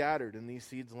had scattered, and these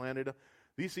seeds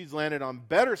landed on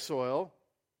better soil,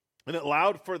 and it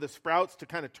allowed for the sprouts to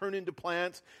kind of turn into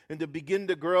plants and to begin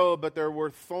to grow, but there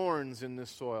were thorns in this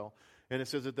soil. And it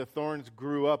says that the thorns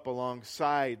grew up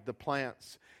alongside the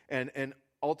plants, and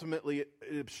ultimately it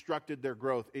obstructed their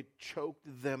growth. It choked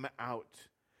them out.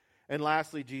 And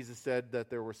lastly, Jesus said that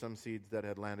there were some seeds that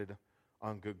had landed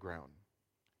on good ground.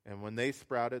 And when they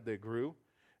sprouted, they grew,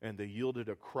 and they yielded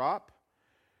a crop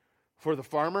for the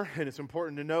farmer. And it's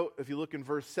important to note, if you look in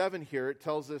verse 7 here, it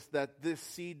tells us that this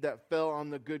seed that fell on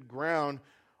the good ground,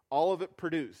 all of it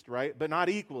produced, right? But not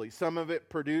equally. Some of it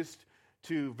produced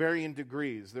to varying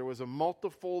degrees. There was a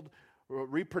multifold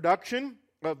reproduction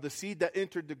of the seed that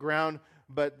entered the ground,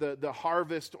 but the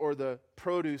harvest or the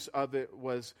produce of it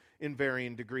was in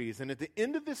varying degrees. And at the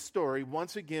end of this story,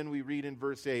 once again, we read in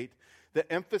verse 8,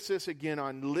 the emphasis again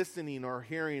on listening or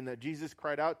hearing, that Jesus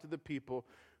cried out to the people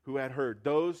who had heard,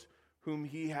 those whom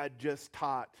he had just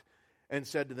taught, and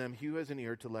said to them, he who has an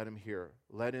ear to let him hear.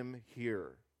 Let him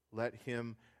hear. Let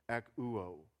him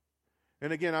akuo.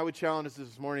 And again, I would challenge us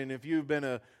this morning, if you've been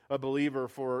a believer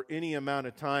for any amount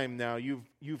of time now,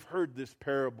 you've heard this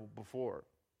parable before.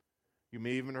 You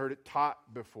may even heard it taught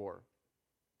before.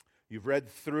 You've read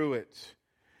through it.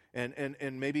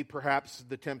 And maybe perhaps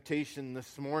the temptation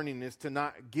this morning is to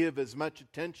not give as much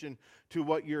attention to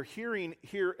what you're hearing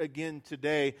here again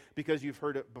today because you've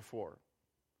heard it before.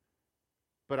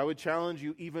 But I would challenge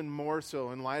you even more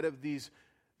so in light of these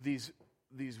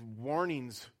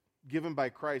warnings given by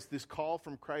Christ, this call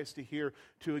from Christ to hear,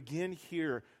 to again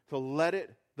hear, to let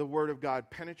the Word of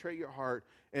God penetrate your heart,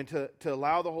 and to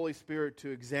allow the Holy Spirit to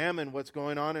examine what's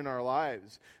going on in our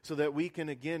lives so that we can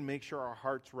again make sure our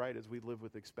heart's right as we live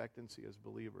with expectancy as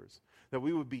believers. That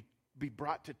we would be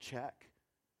brought to check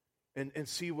and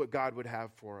see what God would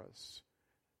have for us.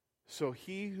 So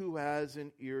he who has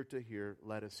an ear to hear,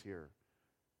 let us hear.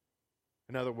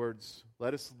 In other words,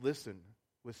 let us listen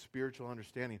with spiritual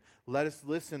understanding. Let us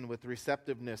listen with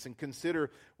receptiveness and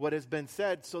consider what has been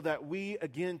said so that we,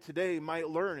 again, today might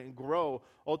learn and grow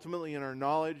ultimately in our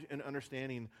knowledge and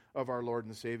understanding of our Lord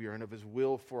and Savior and of His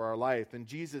will for our life. And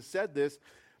Jesus said this,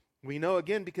 we know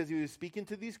again, because He was speaking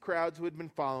to these crowds who had been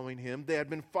following Him. They had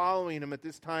been following Him at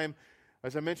this time.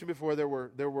 As I mentioned before, there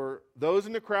were those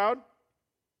in the crowd,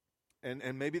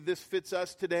 and maybe this fits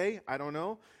us today, I don't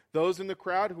know, those in the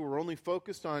crowd who were only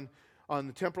focused on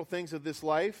the temporal things of this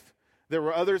life. There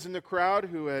were others in the crowd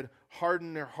who had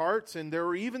hardened their hearts, and there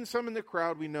were even some in the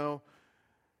crowd, we know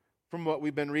from what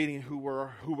we've been reading, who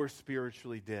were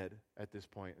spiritually dead at this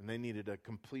point, and they needed a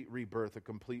complete rebirth, a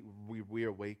complete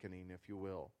reawakening, if you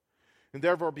will. And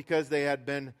therefore, because they had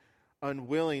been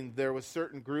unwilling, there was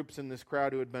certain groups in this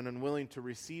crowd who had been unwilling to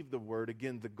receive the word,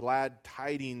 again, the glad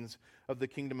tidings of the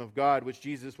kingdom of God, which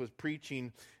Jesus was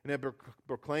preaching and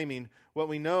proclaiming. What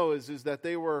we know is that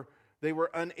they were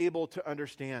unable to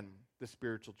understand the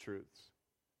spiritual truths.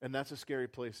 And that's a scary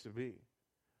place to be,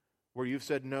 where you've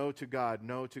said no to God,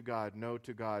 no to God, no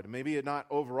to God. Maybe not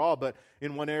overall, but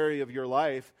in one area of your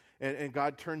life, and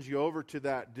God turns you over to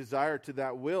that desire, to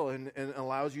that will, and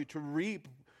allows you to reap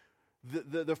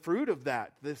the fruit of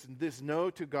that, this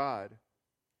no to God,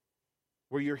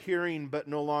 where you're hearing but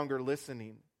no longer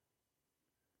listening.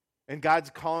 And God's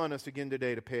calling us again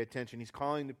today to pay attention. He's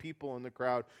calling the people in the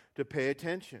crowd to pay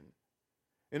attention.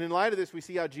 And in light of this, we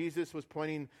see how Jesus was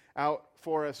pointing out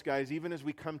for us, guys, even as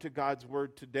we come to God's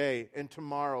word today and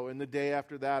tomorrow and the day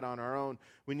after that on our own,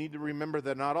 we need to remember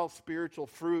that not all spiritual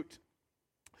fruit,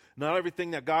 not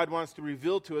everything that God wants to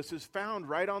reveal to us is found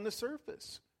right on the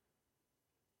surface.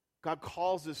 God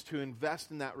calls us to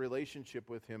invest in that relationship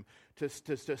with Him,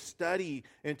 to study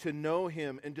and to know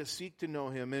Him and to seek to know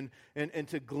Him and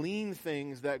to glean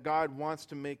things that God wants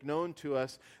to make known to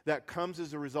us that comes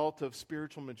as a result of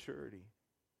spiritual maturity.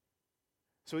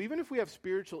 So even if we have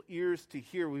spiritual ears to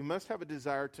hear, we must have a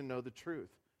desire to know the truth.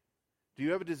 Do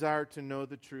you have a desire to know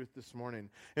the truth this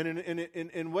morning?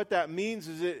 And what that means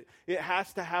is it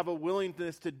has to have a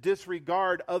willingness to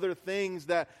disregard other things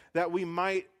that we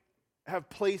might have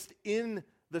placed in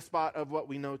the spot of what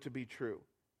we know to be true.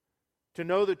 To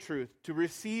know the truth, to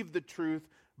receive the truth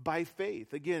by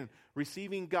faith. Again,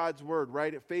 receiving God's word,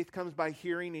 right? Faith comes by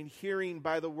hearing, and hearing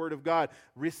by the word of God.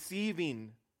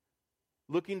 Receiving,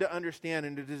 looking to understand,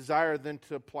 and to desire then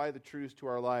to apply the truths to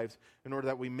our lives in order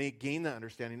that we may gain that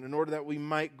understanding, in order that we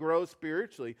might grow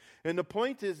spiritually. And the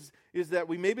point is that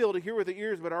we may be able to hear with the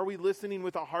ears, but are we listening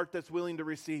with a heart that's willing to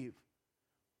receive?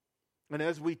 And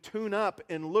as we tune up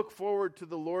and look forward to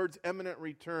the Lord's imminent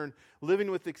return, living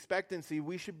with expectancy,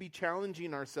 we should be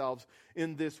challenging ourselves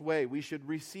in this way. We should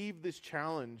receive this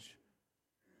challenge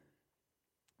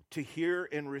to hear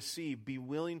and receive, be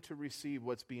willing to receive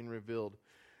what's being revealed.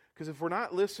 Because if we're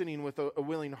not listening with a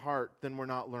willing heart, then we're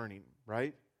not learning,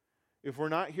 right? If we're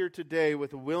not here today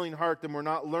with a willing heart, then we're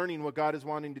not learning what God is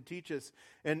wanting to teach us.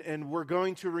 And we're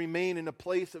going to remain in a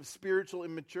place of spiritual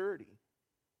immaturity.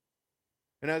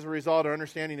 And as a result, our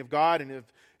understanding of God and of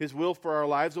His will for our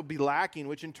lives will be lacking,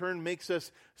 which in turn makes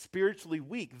us spiritually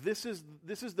weak. This is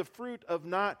the fruit of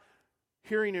not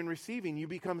hearing and receiving. You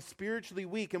become spiritually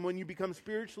weak, and when you become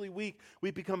spiritually weak, we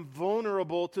become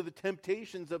vulnerable to the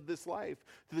temptations of this life,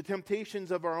 to the temptations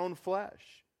of our own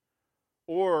flesh.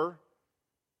 Or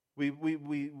we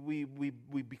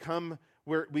become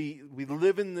where we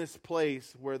live in this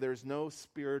place where there's no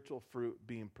spiritual fruit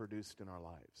being produced in our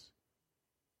lives.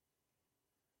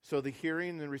 So the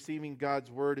hearing and receiving God's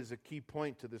word is a key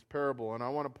point to this parable. And I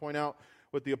want to point out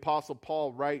what the Apostle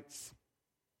Paul writes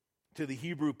to the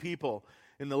Hebrew people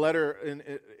in the letter.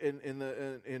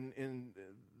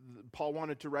 Paul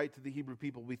wanted to write to the Hebrew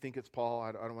people. We think it's Paul.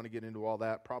 I don't want to get into all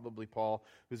that. Probably Paul,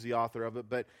 who's the author of it.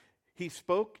 But he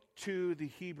spoke to the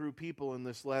Hebrew people in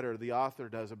this letter, the author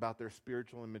does, about their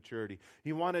spiritual immaturity.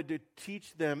 He wanted to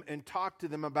teach them and talk to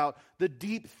them about the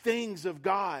deep things of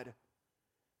God.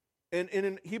 And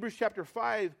in Hebrews chapter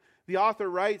 5, the author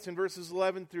writes in verses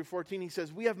 11 through 14, he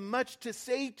says, "We have much to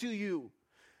say to you,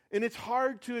 and it's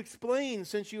hard to explain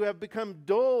since you have become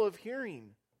dull of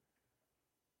hearing."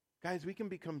 Guys, we can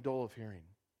become dull of hearing.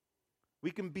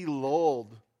 We can be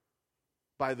lulled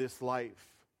by this life.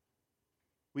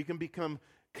 We can become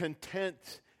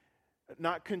content,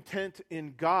 not content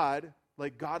in God,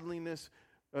 like godliness.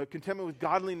 Contentment with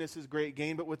godliness is great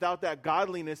gain, but without that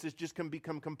godliness, it just can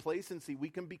become complacency. We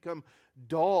can become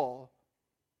dull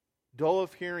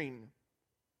of hearing.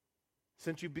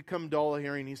 Since you become dull of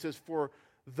hearing, he says, "For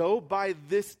though by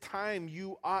this time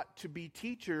you ought to be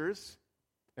teachers,"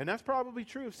 and that's probably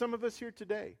true of some of us here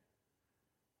today.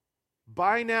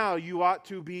 By now you ought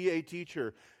to be a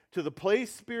teacher. To the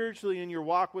place spiritually in your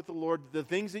walk with the Lord, the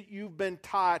things that you've been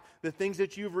taught, the things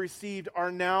that you've received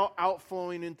are now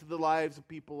outflowing into the lives of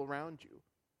people around you.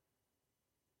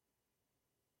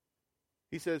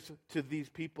 He says to these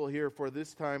people here, "For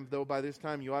this time, though by this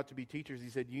time you ought to be teachers," he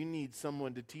said, you need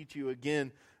someone to teach you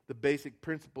again the basic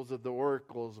principles of the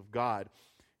oracles of God.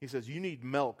 He says, you need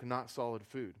milk, not solid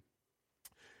food.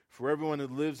 For everyone who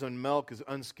lives on milk is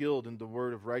unskilled in the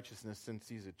word of righteousness since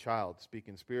he's a child,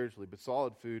 speaking spiritually. But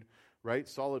solid food, right?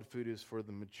 Solid food is for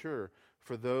the mature,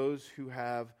 for those who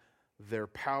have their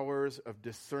powers of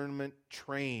discernment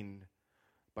trained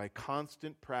by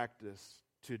constant practice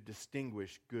to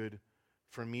distinguish good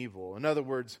from evil. In other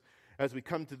words, as we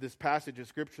come to this passage of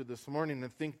Scripture this morning, I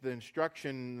think the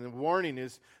instruction, the warning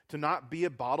is to not be a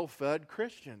bottle-fed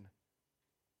Christian.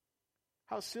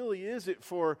 How silly is it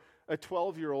for a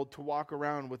 12-year-old to walk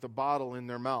around with a bottle in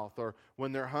their mouth, or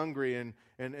when they're hungry and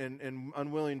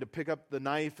unwilling to pick up the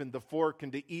knife and the fork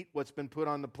and to eat what's been put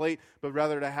on the plate, but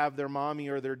rather to have their mommy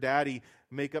or their daddy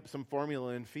make up some formula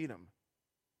and feed them.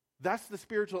 That's the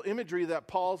spiritual imagery that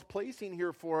Paul's placing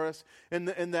here for us, and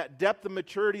that depth of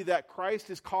maturity that Christ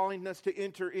is calling us to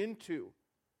enter into.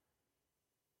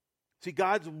 See,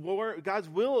 God's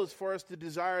will is for us to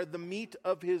desire the meat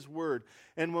of His Word.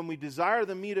 And when we desire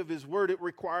the meat of His Word, it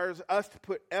requires us to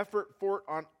put effort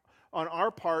on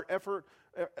our part,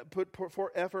 put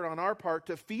forth effort on our part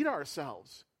to feed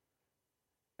ourselves.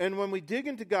 And when we dig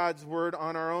into God's word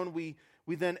on our own, we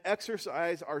then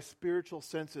exercise our spiritual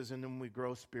senses, and then we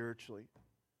grow spiritually.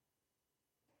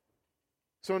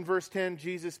 So in verse 10,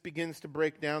 Jesus begins to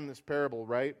break down this parable,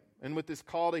 right? And with this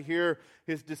call to hear,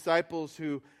 his disciples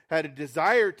who had a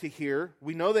desire to hear,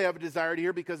 we know they have a desire to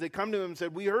hear because they come to him and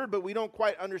said, we heard, but we don't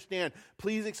quite understand.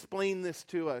 Please explain this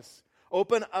to us.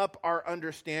 Open up our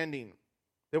understanding.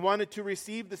 They wanted to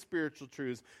receive the spiritual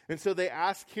truths. And so they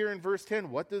ask here in verse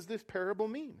 10, what does this parable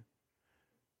mean?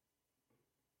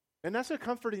 And that's a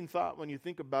comforting thought when you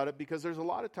think about it, because there's a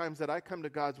lot of times that I come to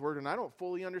God's word and I don't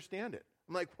fully understand it.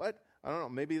 I'm like, what? I don't know,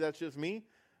 maybe that's just me.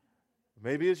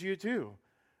 Maybe it's you too.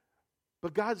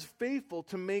 But God's faithful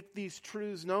to make these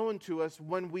truths known to us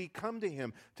when we come to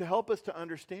him, to help us to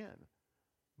understand.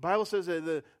 The Bible says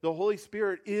that the Holy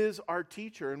Spirit is our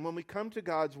teacher. And when we come to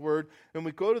God's word and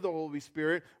we go to the Holy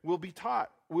Spirit, we'll be taught.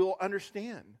 We'll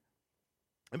understand.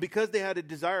 And because they had a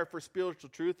desire for spiritual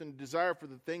truth and a desire for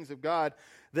the things of God,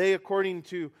 they, according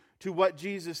to what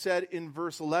Jesus said in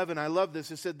verse 11, I love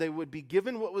this, it said they would be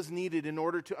given what was needed in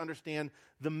order to understand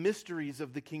the mysteries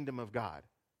of the kingdom of God.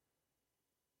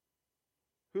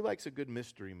 Who likes a good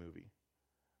mystery movie?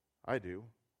 I do.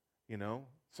 You know,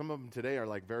 some of them today are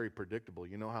like very predictable.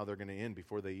 You know how they're going to end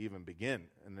before they even begin,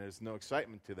 and there's no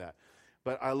excitement to that.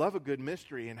 But I love a good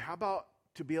mystery, and how about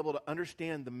to be able to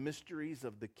understand the mysteries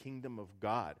of the kingdom of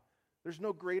God? There's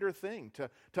no greater thing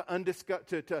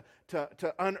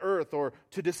to unearth or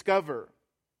to discover.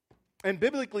 And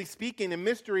biblically speaking, a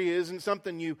mystery isn't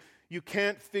something you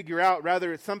can't figure out.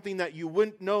 Rather, it's something that you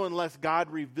wouldn't know unless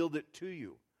God revealed it to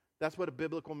you. That's what a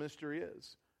biblical mystery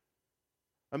is.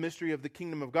 A mystery of the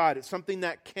kingdom of God. It's something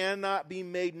that cannot be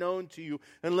made known to you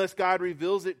unless God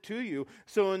reveals it to you.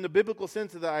 So in the biblical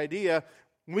sense of the idea,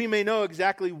 we may know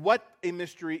exactly what a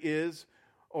mystery is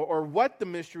or what the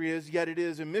mystery is, yet it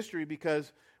is a mystery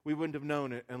because we wouldn't have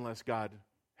known it unless God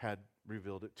had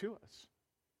revealed it to us.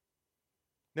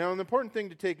 Now, an important thing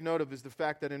to take note of is the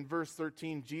fact that in verse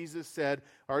 13, Jesus said,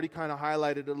 I already kind of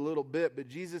highlighted it a little bit, but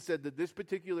Jesus said that this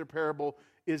particular parable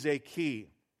is a key.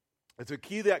 It's a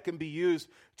key that can be used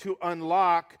to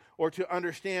unlock or to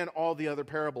understand all the other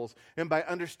parables. And by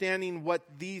understanding what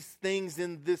these things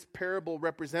in this parable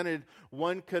represented,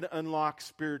 one could unlock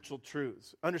spiritual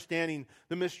truths, understanding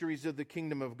the mysteries of the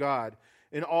kingdom of God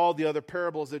and all the other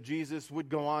parables that Jesus would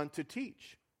go on to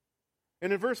teach.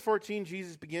 And in verse 14,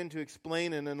 Jesus began to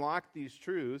explain and unlock these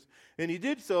truths. And he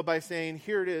did so by saying,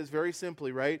 here it is, very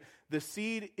simply, right? The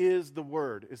seed is the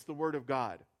word. It's the word of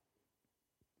God.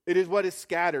 It is what is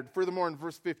scattered. Furthermore, in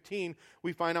verse 15,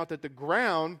 we find out that the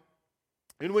ground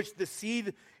in which the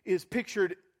seed is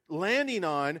pictured landing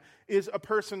on is a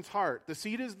person's heart. The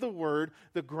seed is the word.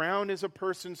 The ground is a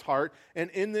person's heart.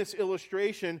 And in this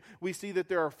illustration, we see that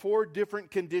there are 4 different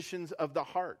conditions of the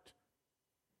heart.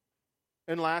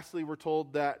 And lastly, we're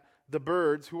told that the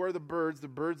birds, who are the birds? The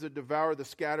birds that devour the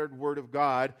scattered word of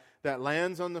God that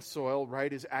lands on the soil,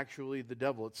 right, is actually the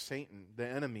devil. It's Satan, the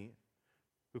enemy,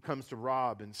 who comes to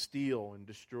rob and steal and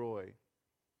destroy.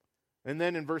 And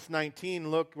then in verse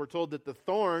 19, look, we're told that the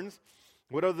thorns,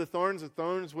 what are the thorns? The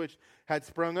thorns which had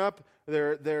sprung up,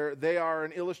 they are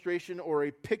an illustration or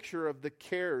a picture of the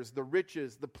cares, the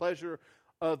riches, the pleasure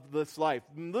of this life.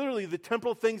 Literally the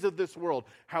temporal things of this world.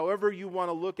 However you want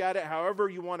to look at it, however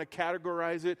you want to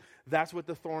categorize it, that's what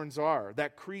the thorns are.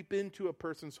 That creep into a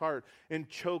person's heart and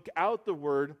choke out the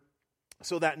word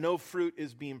so that no fruit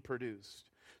is being produced.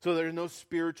 So there's no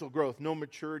spiritual growth, no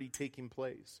maturity taking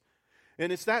place.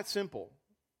 And it's that simple.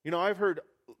 You know, I've heard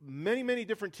many, many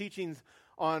different teachings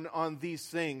on these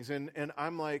things, and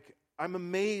I'm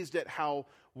amazed at how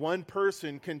one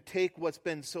person can take what's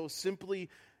been so simply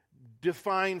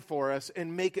defined for us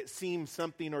and make it seem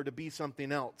something or to be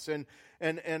something else. And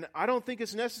I don't think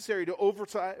it's necessary to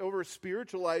over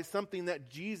spiritualize something that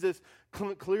Jesus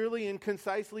clearly and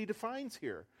concisely defines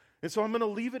here. And so I'm going to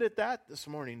leave it at that this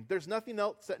morning. There's nothing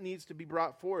else that needs to be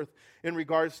brought forth in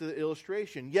regards to the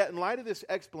illustration. Yet in light of this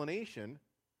explanation,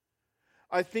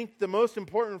 I think the most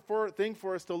important thing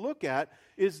for us to look at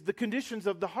is the conditions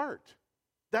of the heart.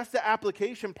 That's the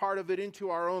application part of it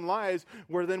into our own lives,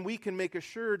 where then we can make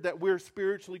assured that we're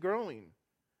spiritually growing.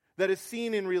 That is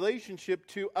seen in relationship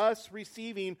to us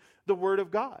receiving the Word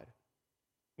of God.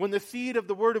 When the seed of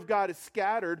the Word of God is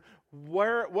scattered,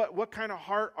 what kind of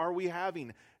heart are we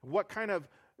having?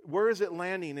 Where is it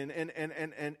landing,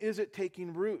 and is it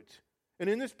taking root? And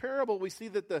in this parable, we see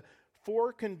that the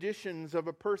 4 conditions of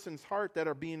a person's heart that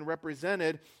are being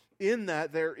represented, in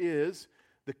that there is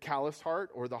the callous heart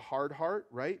or the hard heart,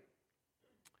 right?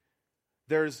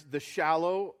 There's the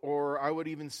shallow, or I would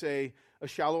even say a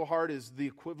shallow heart is the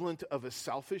equivalent of a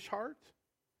selfish heart.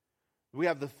 We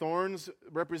have the thorns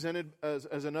represented as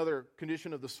another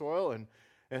condition of the soil,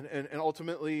 and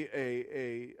ultimately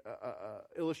a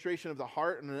illustration of the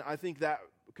heart. And I think that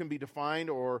can be defined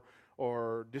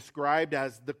or described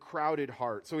as the crowded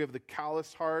heart. So we have the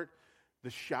callous heart, the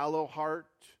shallow heart,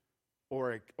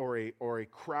 or a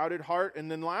crowded heart.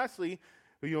 And then lastly,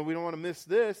 we don't want to miss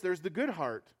this, there's the good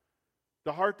heart,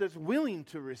 the heart that's willing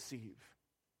to receive.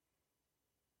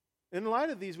 In light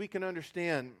of these, we can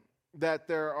understand that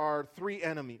there are three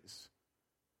enemies.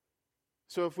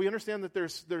 So if we understand that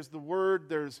there's the word,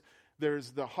 there's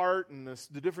the heart, and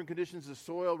the different conditions of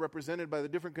soil represented by the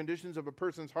different conditions of a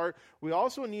person's heart, we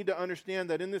also need to understand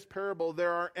that in this parable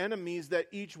there are enemies that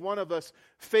each one of us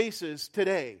faces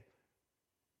today,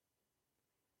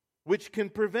 which can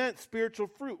prevent spiritual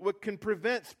fruit, what can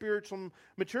prevent spiritual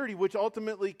maturity, which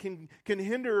ultimately can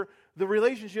hinder the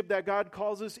relationship that God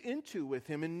calls us into with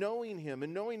Him, and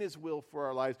knowing His will for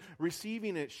our lives,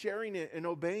 receiving it, sharing it, and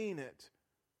obeying it.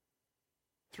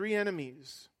 Three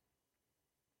enemies.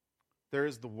 There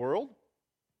is the world.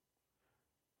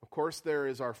 Of course, there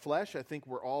is our flesh. I think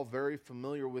we're all very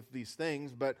familiar with these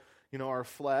things, but, our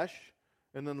flesh.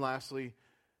 And then lastly,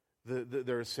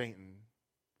 there is Satan.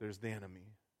 There's the enemy.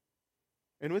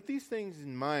 And with these things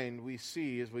in mind, we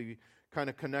see, as we kind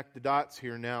of connect the dots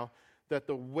here now, that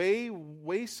the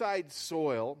wayside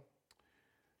soil,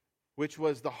 which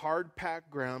was the hard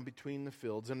packed ground between the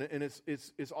fields, and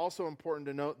it's also important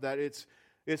to note that it's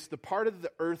the part of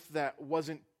the earth that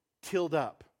wasn't tilled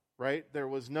up, right? There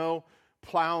was no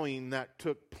plowing that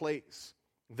took place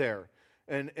there.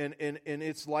 And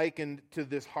it's likened to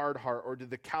this hard heart, or to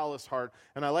the callous heart.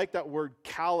 And I like that word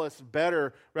callous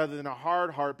better rather than a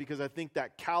hard heart, because I think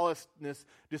that callousness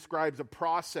describes a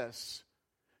process.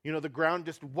 The ground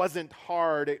just wasn't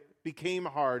hard. It became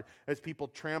hard as people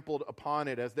trampled upon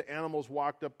it, as the animals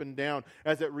walked up and down,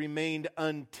 as it remained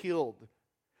untilled.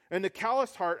 And the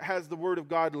calloused heart has the word of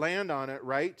God land on it,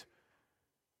 right?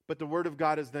 But the word of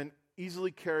God is then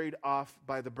easily carried off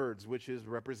by the birds, which is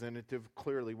representative,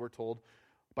 clearly, we're told,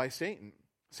 by Satan.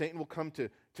 Satan will come to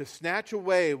snatch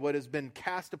away what has been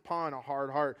cast upon a hard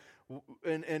heart.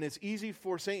 And it's easy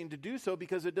for Satan to do so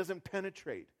because it doesn't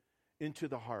penetrate into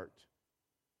the heart.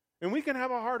 And we can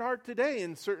have a hard heart today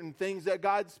in certain things that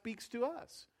God speaks to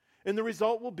us. And the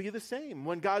result will be the same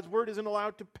when God's word isn't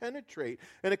allowed to penetrate.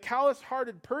 And a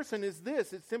callous-hearted person is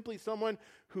this. It's simply someone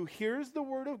who hears the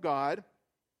word of God,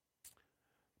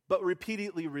 but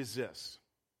repeatedly resists.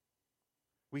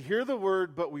 We hear the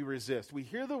word, but we resist. We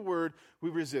hear the word, we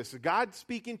resist. God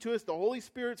speaking to us, the Holy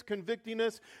Spirit's convicting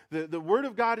us. The word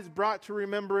of God is brought to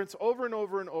remembrance over and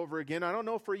over and over again. I don't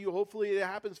know for you, hopefully it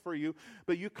happens for you,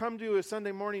 but you come to a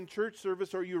Sunday morning church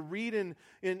service, or you read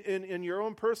in your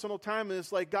own personal time, and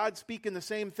it's like God speaking the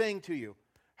same thing to you.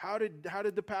 How did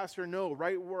the pastor know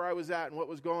right where I was at and what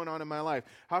was going on in my life?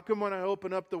 How come when I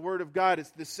open up the word of God,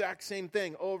 it's the exact same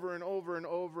thing over and over and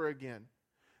over again?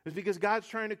 It's because God's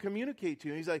trying to communicate to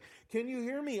you. He's like, can you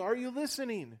hear me? Are you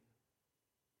listening?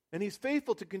 And He's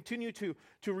faithful to continue to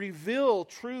reveal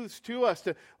truths to us,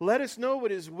 to let us know what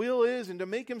His will is, and to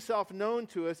make Himself known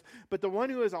to us. But the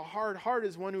one who has a hard heart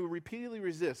is one who repeatedly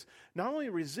resists. Not only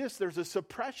resists, there's a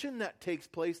suppression that takes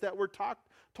place that we're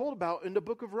told about in the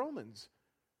book of Romans.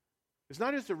 It's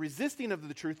not just a resisting of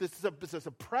the truth, it's a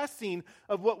suppressing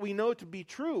of what we know to be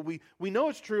true. We know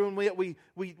it's true, and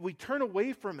we turn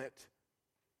away from it.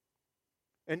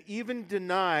 And even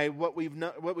deny what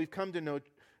we've come to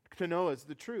know as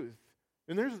the truth.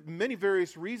 And there's many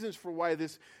various reasons for why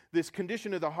this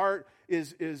condition of the heart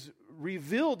is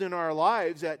revealed in our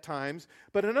lives at times.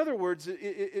 But in other words,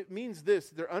 it means this: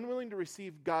 they're unwilling to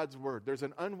receive God's word. There's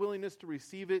an unwillingness to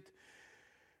receive it,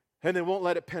 and they won't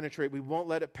let it penetrate. We won't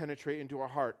let it penetrate into our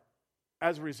heart.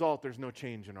 As a result, there's no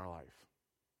change in our life.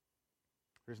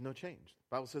 There's no change.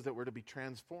 The Bible says that we're to be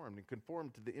transformed and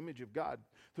conformed to the image of God,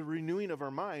 the renewing of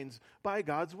our minds by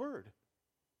God's word.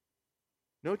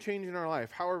 No change in our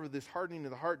life. However, this hardening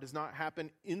of the heart does not happen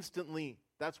instantly.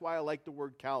 That's why I like the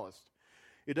word calloused.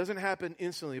 It doesn't happen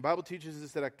instantly. The Bible teaches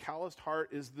us that a calloused heart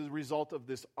is the result of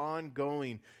this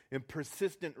ongoing and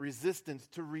persistent resistance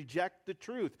to reject the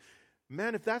truth.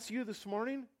 Man, if that's you this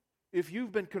morning, if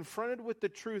you've been confronted with the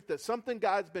truth that something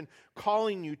God's been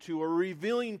calling you to or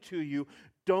revealing to you,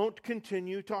 don't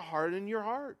continue to harden your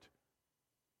heart.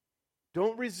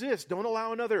 Don't resist. Don't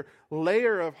allow another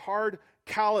layer of hard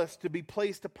callous to be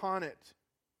placed upon it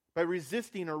by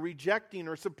resisting or rejecting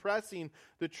or suppressing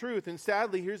the truth. And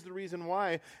sadly, here's the reason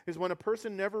why, is when a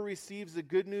person never receives the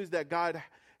good news that God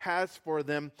has for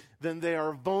them, then they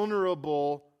are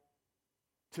vulnerable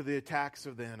to the attacks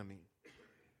of the enemy.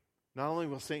 Not only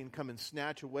will Satan come and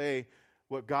snatch away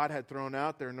what God had thrown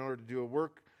out there in order to do a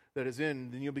work that is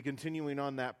in, then you'll be continuing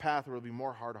on that path where it'll be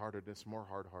more hard-heartedness.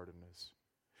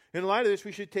 In light of this,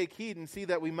 we should take heed and see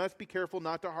that we must be careful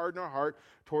not to harden our heart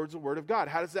towards the Word of God.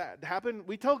 How does that happen?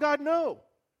 We tell God no.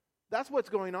 That's what's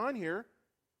going on here.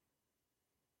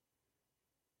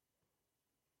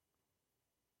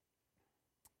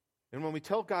 And when we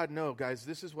tell God no, guys,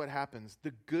 this is what happens.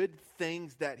 The good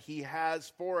things that He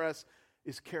has for us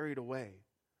is carried away.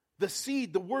 The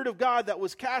seed, the Word of God that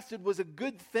was casted was a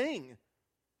good thing.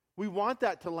 We want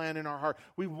that to land in our heart.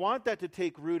 We want that to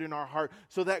take root in our heart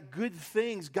so that good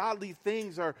things, godly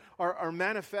things are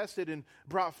manifested and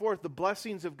brought forth. The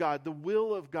blessings of God, the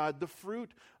will of God, the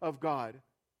fruit of God.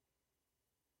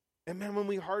 And man, when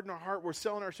we harden our heart, we're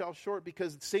selling ourselves short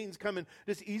because Satan's coming,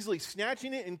 just easily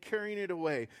snatching it and carrying it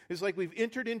away. It's like we've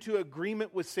entered into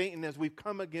agreement with Satan as we've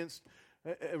come against,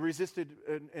 resisted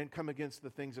and come against the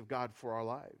things of God for our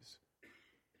lives.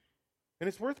 And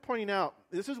it's worth pointing out,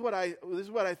 this is what I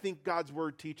think God's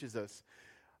Word teaches us.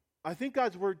 I think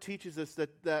God's Word teaches us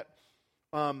that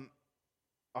a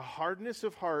hardness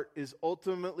of heart is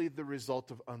ultimately the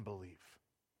result of unbelief.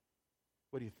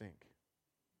 What do you think?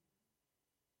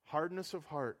 Hardness of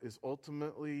heart is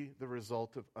ultimately the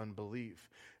result of unbelief.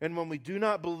 And when we do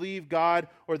not believe God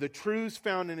or the truths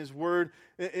found in His Word,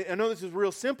 I know this is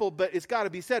real simple, but it's got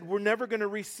to be said, we're never going to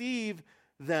receive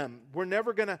them. We're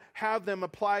never going to have them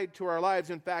applied to our lives.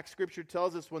 In fact, Scripture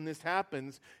tells us when this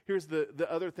happens, here's the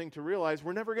other thing to realize,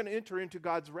 we're never going to enter into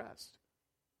God's rest.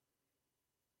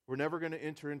 We're never going to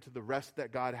enter into the rest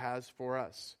that God has for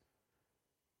us.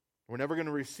 We're never going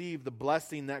to receive the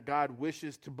blessing that God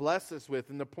wishes to bless us with.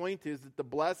 And the point is that the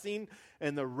blessing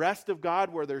and the rest of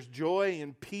God, where there's joy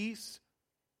and peace,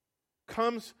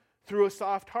 comes through a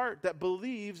soft heart that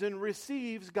believes and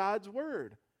receives God's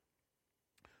Word.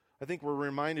 I think we're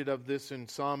reminded of this in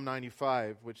Psalm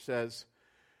 95, which says,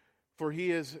 for He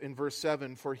is, in verse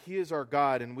 7, for He is our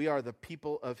God, and we are the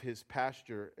people of His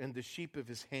pasture, and the sheep of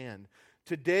His hand.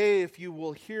 Today, if you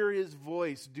will hear His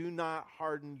voice, do not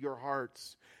harden your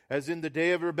hearts, as in the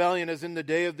day of rebellion, as in the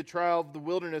day of the trial of the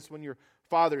wilderness, when your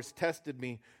fathers tested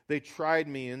me. They tried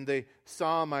me, and they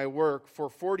saw my work. For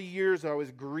 40 years I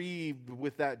was grieved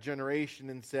with that generation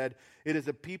and said, it is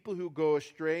a people who go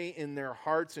astray in their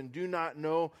hearts and do not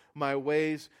know my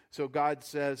ways. So God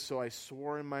says, so I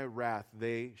swore in my wrath,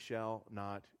 they shall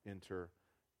not enter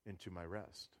into my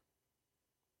rest.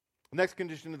 The next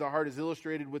condition of the heart is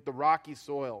illustrated with the rocky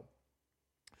soil.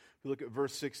 If you look at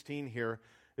verse 16 here,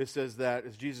 it says that,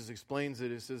 as Jesus explains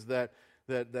it, it says that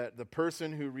the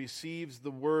person who receives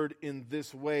the word in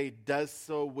this way does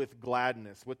so with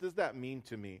gladness. What does that mean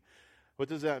to me? What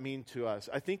does that mean to us?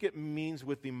 I think it means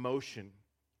with emotion.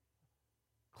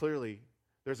 Clearly,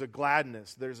 there's a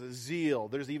gladness, there's a zeal,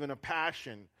 there's even a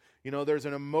passion. There's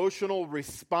an emotional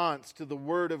response to the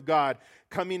Word of God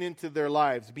coming into their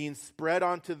lives, being spread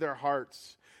onto their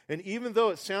hearts. And even though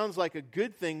it sounds like a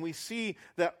good thing, we see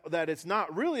that it's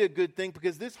not really a good thing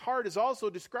because this heart is also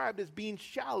described as being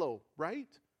shallow, right?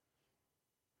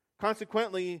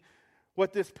 Consequently,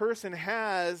 what this person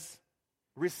has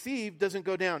received doesn't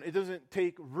go down. It doesn't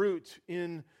take root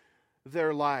in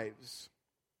their lives.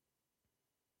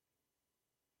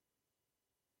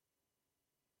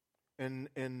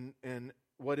 And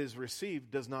what is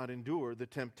received does not endure the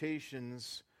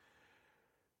temptations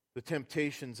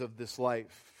of this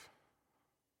life,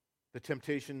 the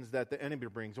temptations that the enemy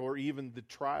brings, or even the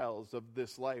trials of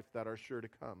this life that are sure to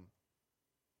come.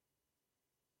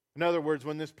 In other words,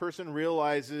 when this person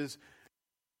realizes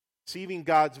receiving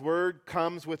God's Word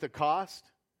comes with a cost,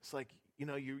 it's like,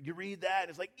 you read that, and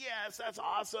it's like, yes, that's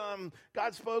awesome.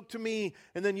 God spoke to me.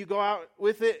 And then you go out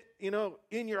with it,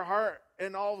 in your heart,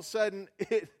 and all of a sudden,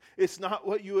 it's not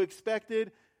what you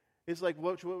expected. It's like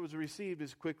what was received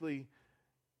is quickly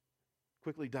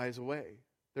dies away.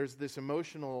 There's this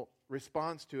emotional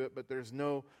response to it, but there's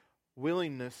no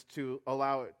willingness to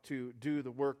allow it to do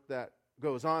the work that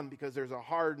goes on because there's a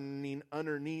hardening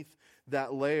underneath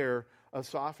that layer of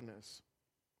softness.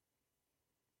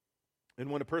 And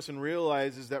when a person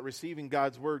realizes that receiving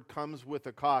God's Word comes with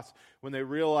a cost, when they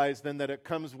realize then that it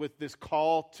comes with this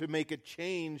call to make a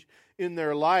change in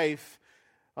their life,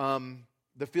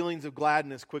 the feelings of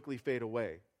gladness quickly fade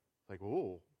away. Like,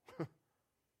 ooh.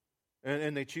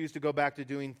 and they choose to go back to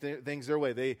doing things their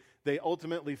way. They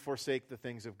ultimately forsake the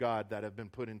things of God that have been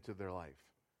put into their life.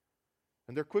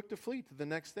 And they're quick to flee to the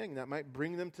next thing that might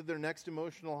bring them to their next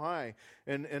emotional high.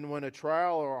 And when a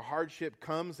trial or a hardship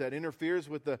comes that interferes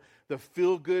with the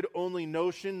feel-good only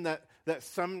notion that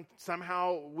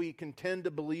somehow we can tend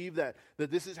to believe that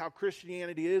this is how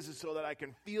Christianity is so that I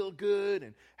can feel good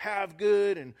and have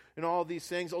good and all these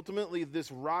things. Ultimately,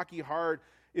 this rocky heart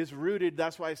is rooted,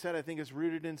 that's why I said I think it's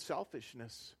rooted in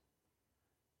selfishness.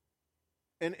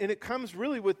 And it comes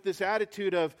really with this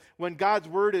attitude of when God's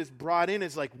word is brought in,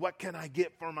 it's like, what can I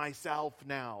get for myself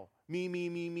now? Me, me,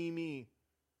 me, me, me.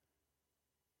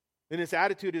 And this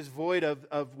attitude is void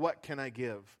of what can I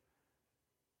give?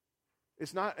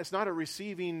 It's not a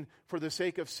receiving for the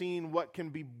sake of seeing what can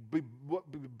be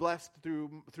blessed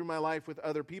through my life with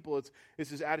other people. It's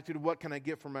this attitude of what can I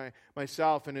get for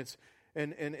myself, and it's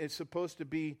supposed to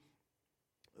be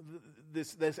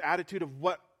this attitude of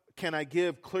what can I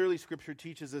give? Clearly, Scripture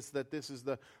teaches us that this is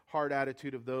the hard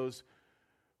attitude of those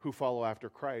who follow after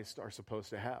Christ are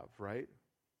supposed to have, right?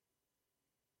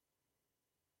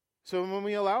 So when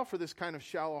we allow for this kind of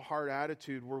shallow heart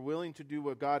attitude, we're willing to do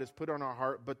what God has put on our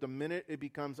heart, but the minute it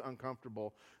becomes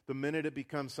uncomfortable, the minute it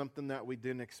becomes something that we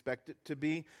didn't expect it to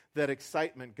be, that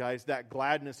excitement, guys, that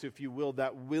gladness, if you will,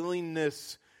 that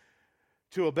willingness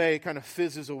to obey kind of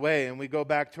fizzes away, and we go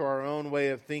back to our own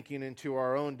way of thinking and to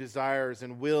our own desires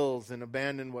and wills and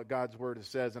abandon what God's word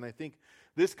says. And I think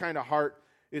this kind of heart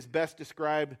is best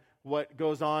described what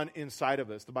goes on inside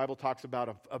of us. The Bible talks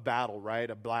about a battle, right?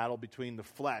 A battle between the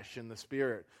flesh and the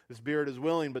spirit. The spirit is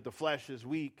willing, but the flesh is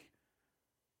weak.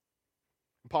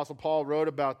 Apostle Paul wrote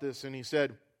about this, and he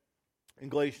said in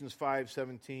Galatians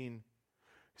 5:17,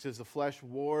 he says, the flesh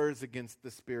wars against the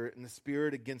spirit, and the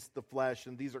spirit against the flesh,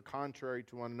 and these are contrary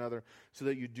to one another, so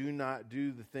that you do not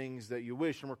do the things that you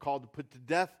wish. And we're called to put to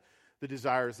death the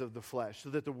desires of the flesh, so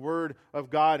that the word of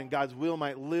God and God's will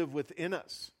might live within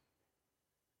us.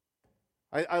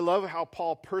 I love how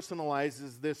Paul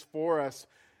personalizes this for us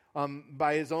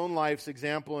by his own life's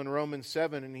example in Romans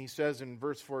 7, and he says in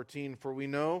verse 14, for we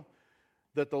know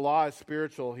that the law is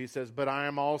spiritual, he says, but I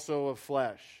am also of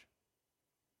flesh.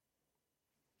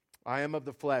 I am of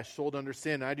the flesh, sold under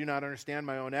sin. I do not understand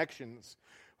my own actions.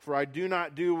 For I do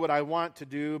not do what I want to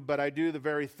do, but I do the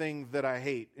very thing that I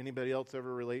hate. Anybody else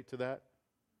ever relate to that?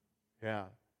 Yeah.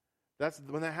 That's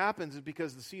when that happens is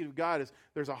because the seed of God is,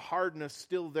 there's a hardness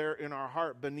still there in our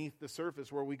heart beneath the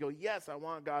surface where we go, yes, I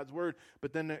want God's word,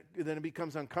 but then it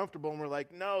becomes uncomfortable and we're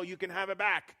like, no, you can have it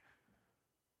back.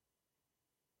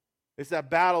 It's that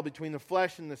battle between the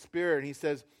flesh and the spirit. He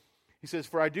says,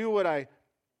 for I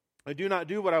do not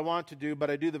do what I want to do, but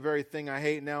I do the very thing I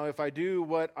hate. Now, if I do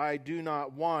what I do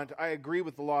not want, I agree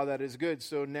with the law that is good.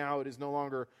 So now it is no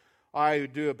longer I who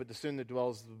do it, but the sin that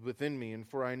dwells within me. And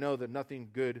for I know that nothing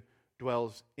good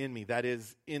dwells in me, that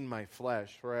is, in my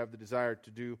flesh. For I have the desire to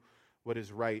do what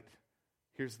is right.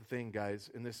 Here's the thing, guys,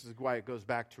 and this is why it goes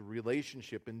back to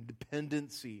relationship and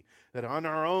dependency, that on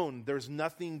our own, there's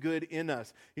nothing good in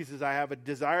us. He says, I have a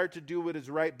desire to do what is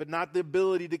right, but not the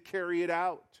ability to carry it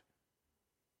out.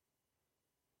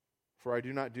 For I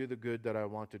do not do the good that I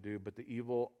want to do, but the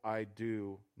evil I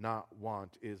do not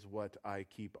want is what I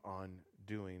keep on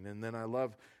doing. And then I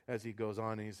love as he goes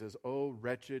on and he says, oh,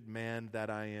 wretched man that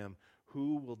I am,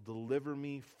 who will deliver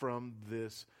me from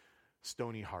this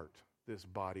stony heart, this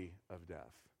body of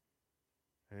death?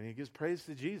 And he gives praise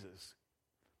to Jesus.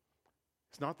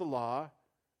 It's not the law.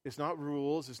 It's not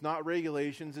rules. It's not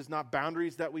regulations. It's not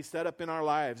boundaries that we set up in our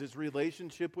lives. It's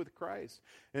relationship with Christ.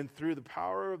 And through the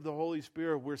power of the Holy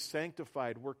Spirit, we're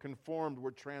sanctified, we're conformed,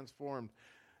 we're transformed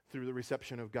through the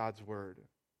reception of God's word.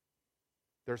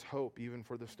 There's hope even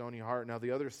for the stony heart. Now,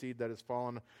 the other seed that has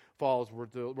falls,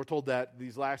 we're told that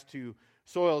these last two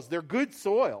soils, they're good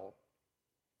soil.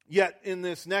 Yet in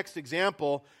this next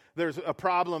example, there's a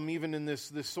problem even in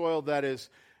this soil that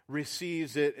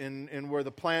receives it and where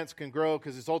the plants can grow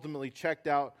because it's ultimately checked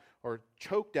out or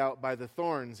choked out by the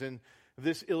thorns. And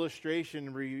this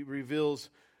illustration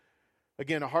reveals,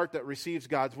 again, a heart that receives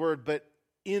God's word, but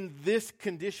in this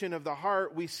condition of the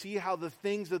heart, we see how the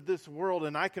things of this world,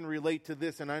 and I can relate to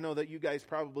this, and I know that you guys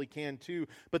probably can too,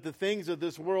 but the things of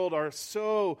this world are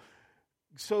so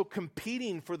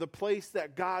competing for the place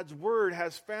that God's word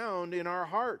has found in our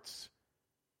hearts.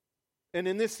 And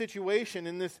in this situation,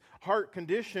 in this heart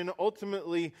condition,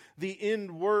 ultimately the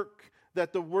end work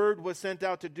that the word was sent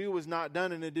out to do was not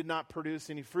done, and it did not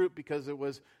produce any fruit because it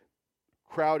was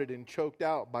crowded and choked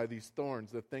out by these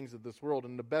thorns, the things of this world.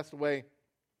 And the best way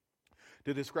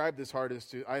to describe this heart is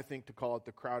to call it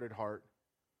the crowded heart.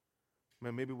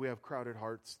 Man, maybe we have crowded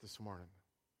hearts this morning.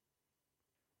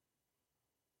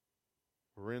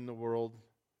 We're in the world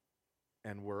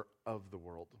and we're of the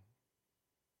world.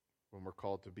 when we're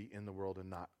called to be in the world and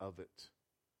not of it.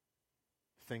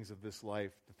 Things of this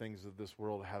life, the things of this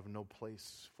world have no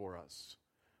place for us.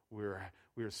 We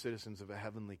are citizens of a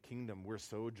heavenly kingdom. We're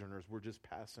sojourners. We're just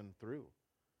passing through.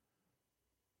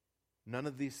 None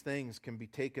of these things can be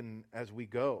taken as we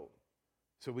go.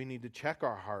 So we need to check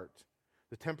our heart.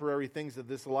 The temporary things of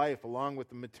this life, along with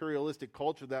the materialistic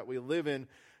culture that we live in,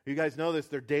 you guys know this,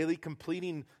 they're daily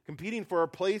competing for a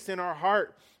place in our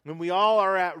heart. And we all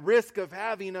are at risk of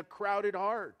having a crowded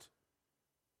heart.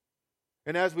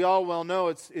 And as we all well know,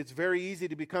 it's very easy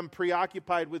to become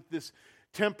preoccupied with this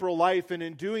temporal life, and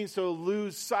in doing so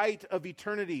lose sight of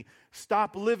eternity.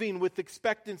 Stop living with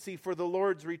expectancy for the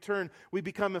Lord's return. We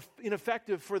become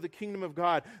ineffective for the kingdom of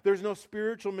God. There's no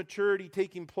spiritual maturity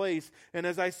taking place. And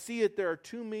as I see it, there are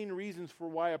two main reasons for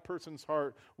why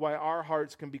our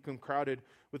hearts can become crowded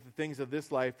with the things of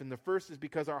this life. And the first is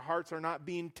because our hearts are not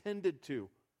being tended to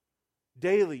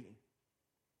daily.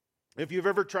 If you've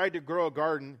ever tried to grow a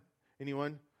garden,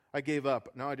 anyone? I gave up.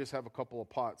 Now I just have a couple of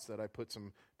pots that I put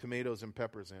some tomatoes and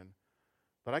peppers in.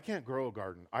 But I can't grow a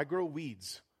garden. I grow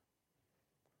weeds.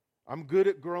 I'm good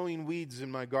at growing weeds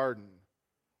in my garden.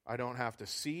 I don't have to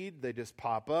seed. They just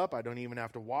pop up. I don't even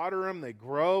have to water them. They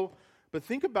grow. But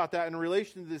think about that in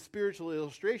relation to this spiritual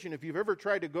illustration. If you've ever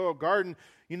tried to grow a garden,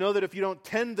 you know that if you don't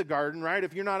tend the garden, right?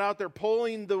 If you're not out there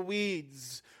pulling the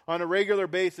weeds on a regular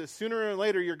basis, sooner or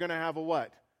later you're going to have a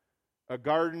what? A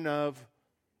garden of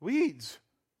weeds.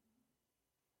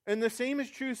 And the same is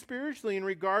true spiritually in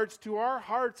regards to our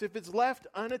hearts if it's left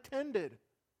unattended.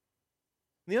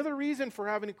 And the other reason for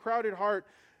having a crowded heart,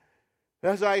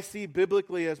 as I see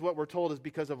biblically as what we're told, is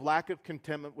because of lack of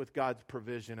contentment with God's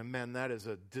provision. And man, that is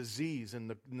a disease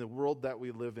in the world that we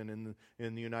live in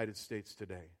the United States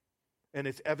today. And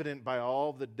it's evident by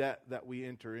all the debt that we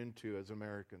enter into as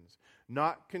Americans.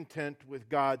 Not content with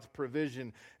God's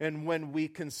provision. And when we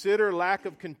consider lack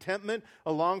of contentment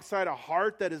alongside a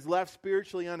heart that is left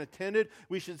spiritually unattended,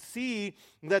 we should see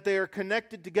that they are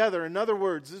connected together. In other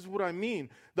words, this is what I mean.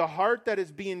 The heart that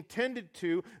is being tended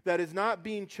to, that is not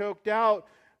being choked out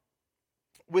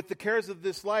with the cares of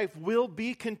this life, will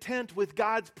be content with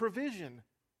God's provision.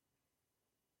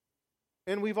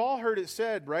 And we've all heard it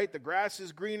said, right? The grass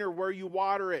is greener where you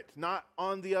water it, not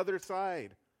on the other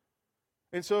side.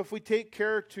 And so if we take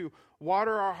care to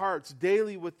water our hearts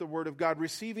daily with the Word of God,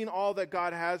 receiving all that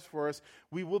God has for us,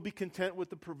 we will be content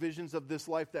with the provisions of this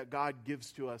life that God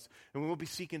gives to us. And we will be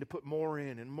seeking to put more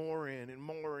in and more in and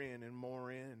more in and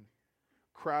more in,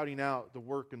 crowding out the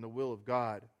work and the will of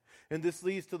God. And this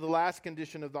leads to the last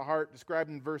condition of the heart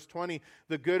described in verse 20,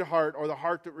 the good heart, or the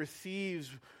heart that receives.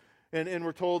 And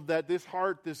we're told that this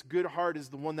heart, this good heart, is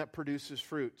the one that produces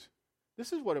fruit.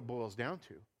 This is what it boils down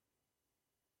to.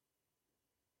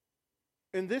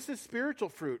 And this is spiritual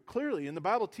fruit, clearly. And the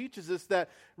Bible teaches us that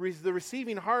the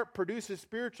receiving heart produces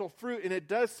spiritual fruit, and it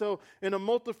does so in a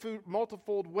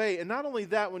multifold way. And not only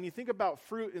that, when you think about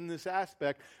fruit in this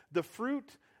aspect, the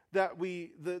fruit that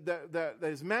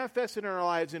is manifested in our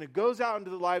lives, and it goes out into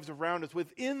the lives around us,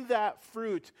 within that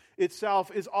fruit itself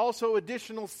is also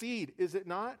additional seed, is it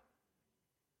not?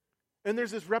 And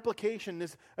there's this replication,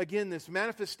 this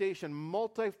manifestation,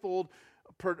 multifold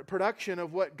production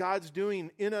of what God's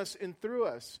doing in us and through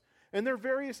us. And there are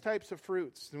various types of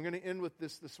fruits. And we're going to end with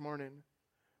this morning.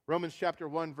 Romans chapter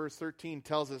 1, verse 13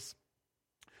 tells us,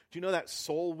 do you know that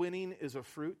soul winning is a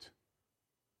fruit?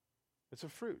 It's a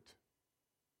fruit.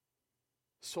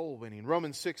 Soul winning.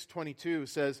 Romans 6:22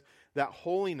 says that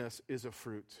holiness is a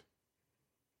fruit.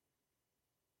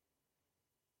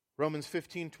 Romans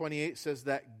 15:28 says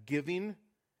that giving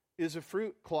is a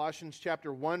fruit. Colossians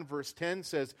chapter 1 verse 10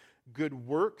 says good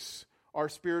works are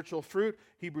spiritual fruit.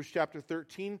 Hebrews chapter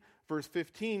 13 verse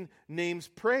 15 names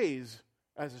praise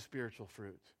as a spiritual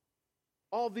fruit.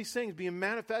 All of these things being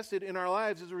manifested in our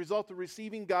lives as a result of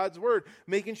receiving God's word,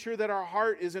 making sure that our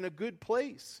heart is in a good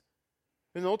place.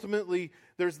 And ultimately,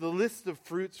 there's the list of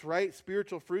fruits, right?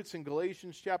 Spiritual fruits in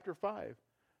Galatians chapter 5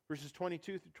 verses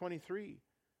 22 through 23.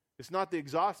 It's not the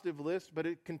exhaustive list, but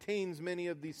it contains many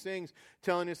of these things,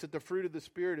 telling us that the fruit of the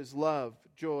Spirit is love,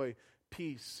 joy,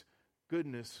 peace,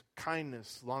 goodness,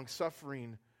 kindness,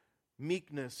 long-suffering,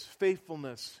 meekness,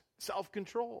 faithfulness,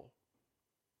 self-control.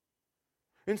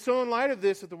 And so in light of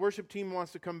this, if the worship team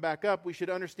wants to come back up, we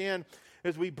should understand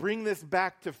as we bring this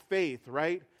back to faith,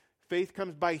 right? Faith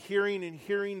comes by hearing, and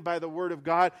hearing by the Word of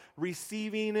God,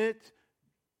 receiving it.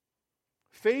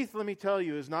 Faith, let me tell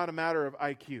you, is not a matter of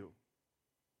IQ.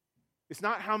 It's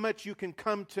not how much you can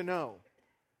come to know.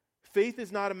 Faith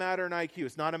is not a matter of IQ.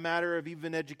 It's not a matter of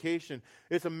even education.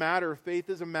 Faith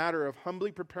is a matter of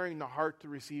humbly preparing the heart to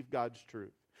receive God's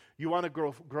truth. You want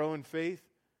to grow in faith?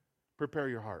 Prepare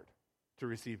your heart. to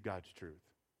receive God's truth.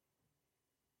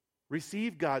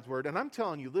 Receive God's word. And I'm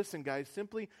telling you, listen, guys,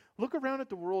 simply look around at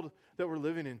the world that we're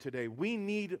living in today. We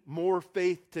need more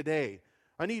faith today.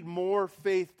 I need more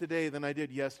faith today than I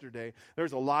did yesterday.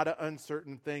 There's a lot of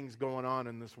uncertain things going on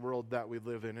in this world that we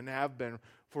live in and have been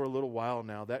for a little while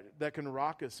now that can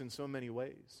rock us in so many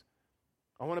ways.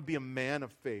 I want to be a man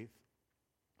of faith.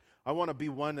 I want to be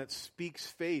one that speaks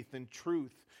faith and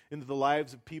truth into the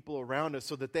lives of people around us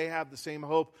so that they have the same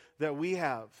hope that we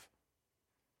have.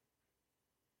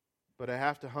 But I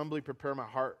have to humbly prepare my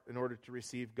heart in order to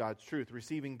receive God's truth.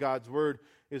 Receiving God's word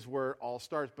is where it all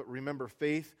starts. But remember,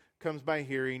 faith comes by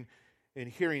hearing, and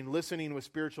hearing, listening with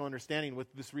spiritual understanding,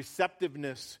 with this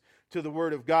receptiveness to the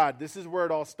word of God. This is where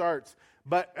it all starts.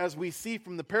 But as we see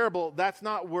from the parable, that's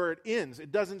not where it ends.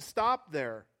 It doesn't stop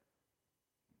there.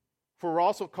 For we're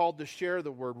also called to share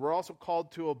the word. We're also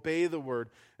called to obey the word.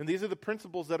 And these are the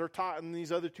principles that are taught in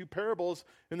these other two parables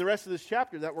in the rest of this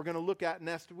chapter that we're going to look at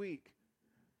next week.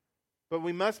 But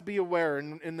we must be aware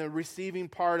in the receiving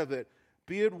part of it.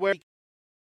 Be aware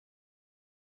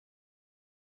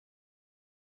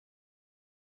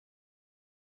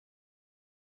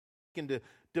to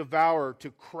devour,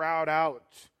 to crowd out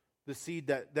the seed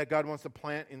that God wants to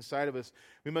plant inside of us.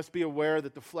 We must be aware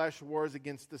that the flesh wars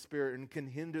against the spirit and can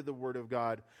hinder the word of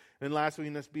God. And lastly, we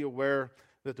must be aware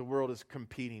that the world is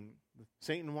competing.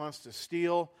 Satan wants to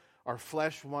steal, our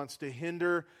flesh wants to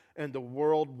hinder, and the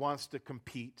world wants to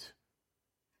compete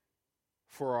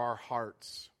for our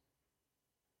hearts.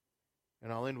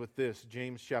 And I'll end with this,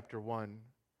 James chapter 1,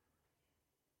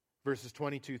 verses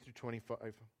 22 through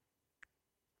 25.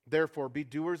 Therefore, be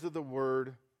doers of the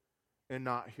word and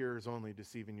not hearers only,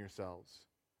 deceiving yourselves.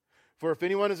 For if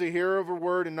anyone is a hearer of a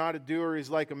word and not a doer, he is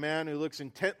like a man who looks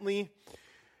intently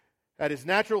at his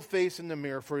natural face in the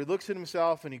mirror. For he looks at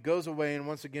himself and he goes away and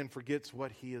once again forgets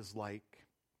what he is like.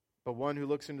 But one who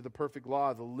looks into the perfect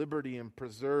law, the liberty, and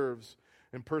preserves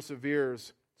and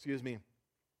perseveres,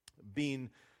 being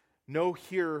no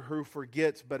hearer who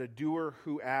forgets, but a doer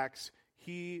who acts,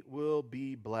 he will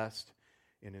be blessed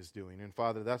in his doing. And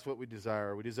Father, that's what we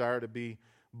desire. We desire to be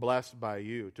blessed by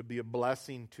you, to be a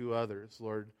blessing to others,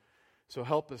 Lord. So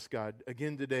help us, God,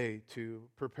 again today to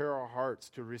prepare our hearts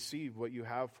to receive what you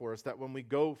have for us, that when we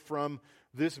go from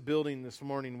this building this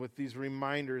morning with these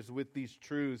reminders, with these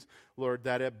truths, Lord,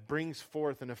 that it brings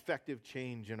forth an effective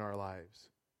change in our lives.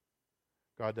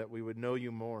 God, that we would know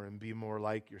you more and be more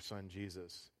like your Son,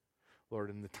 Jesus. Lord,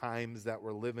 in the times that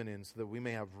we're living in, so that we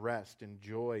may have rest and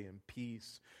joy and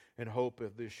peace and hope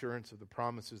of the assurance of the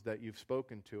promises that you've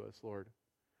spoken to us, Lord.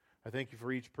 I thank you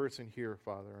for each person here,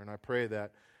 Father, and I pray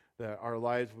that our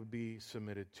lives would be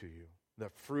submitted to you,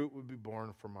 that fruit would be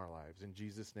born from our lives. In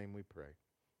Jesus' name we pray.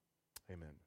 Amen.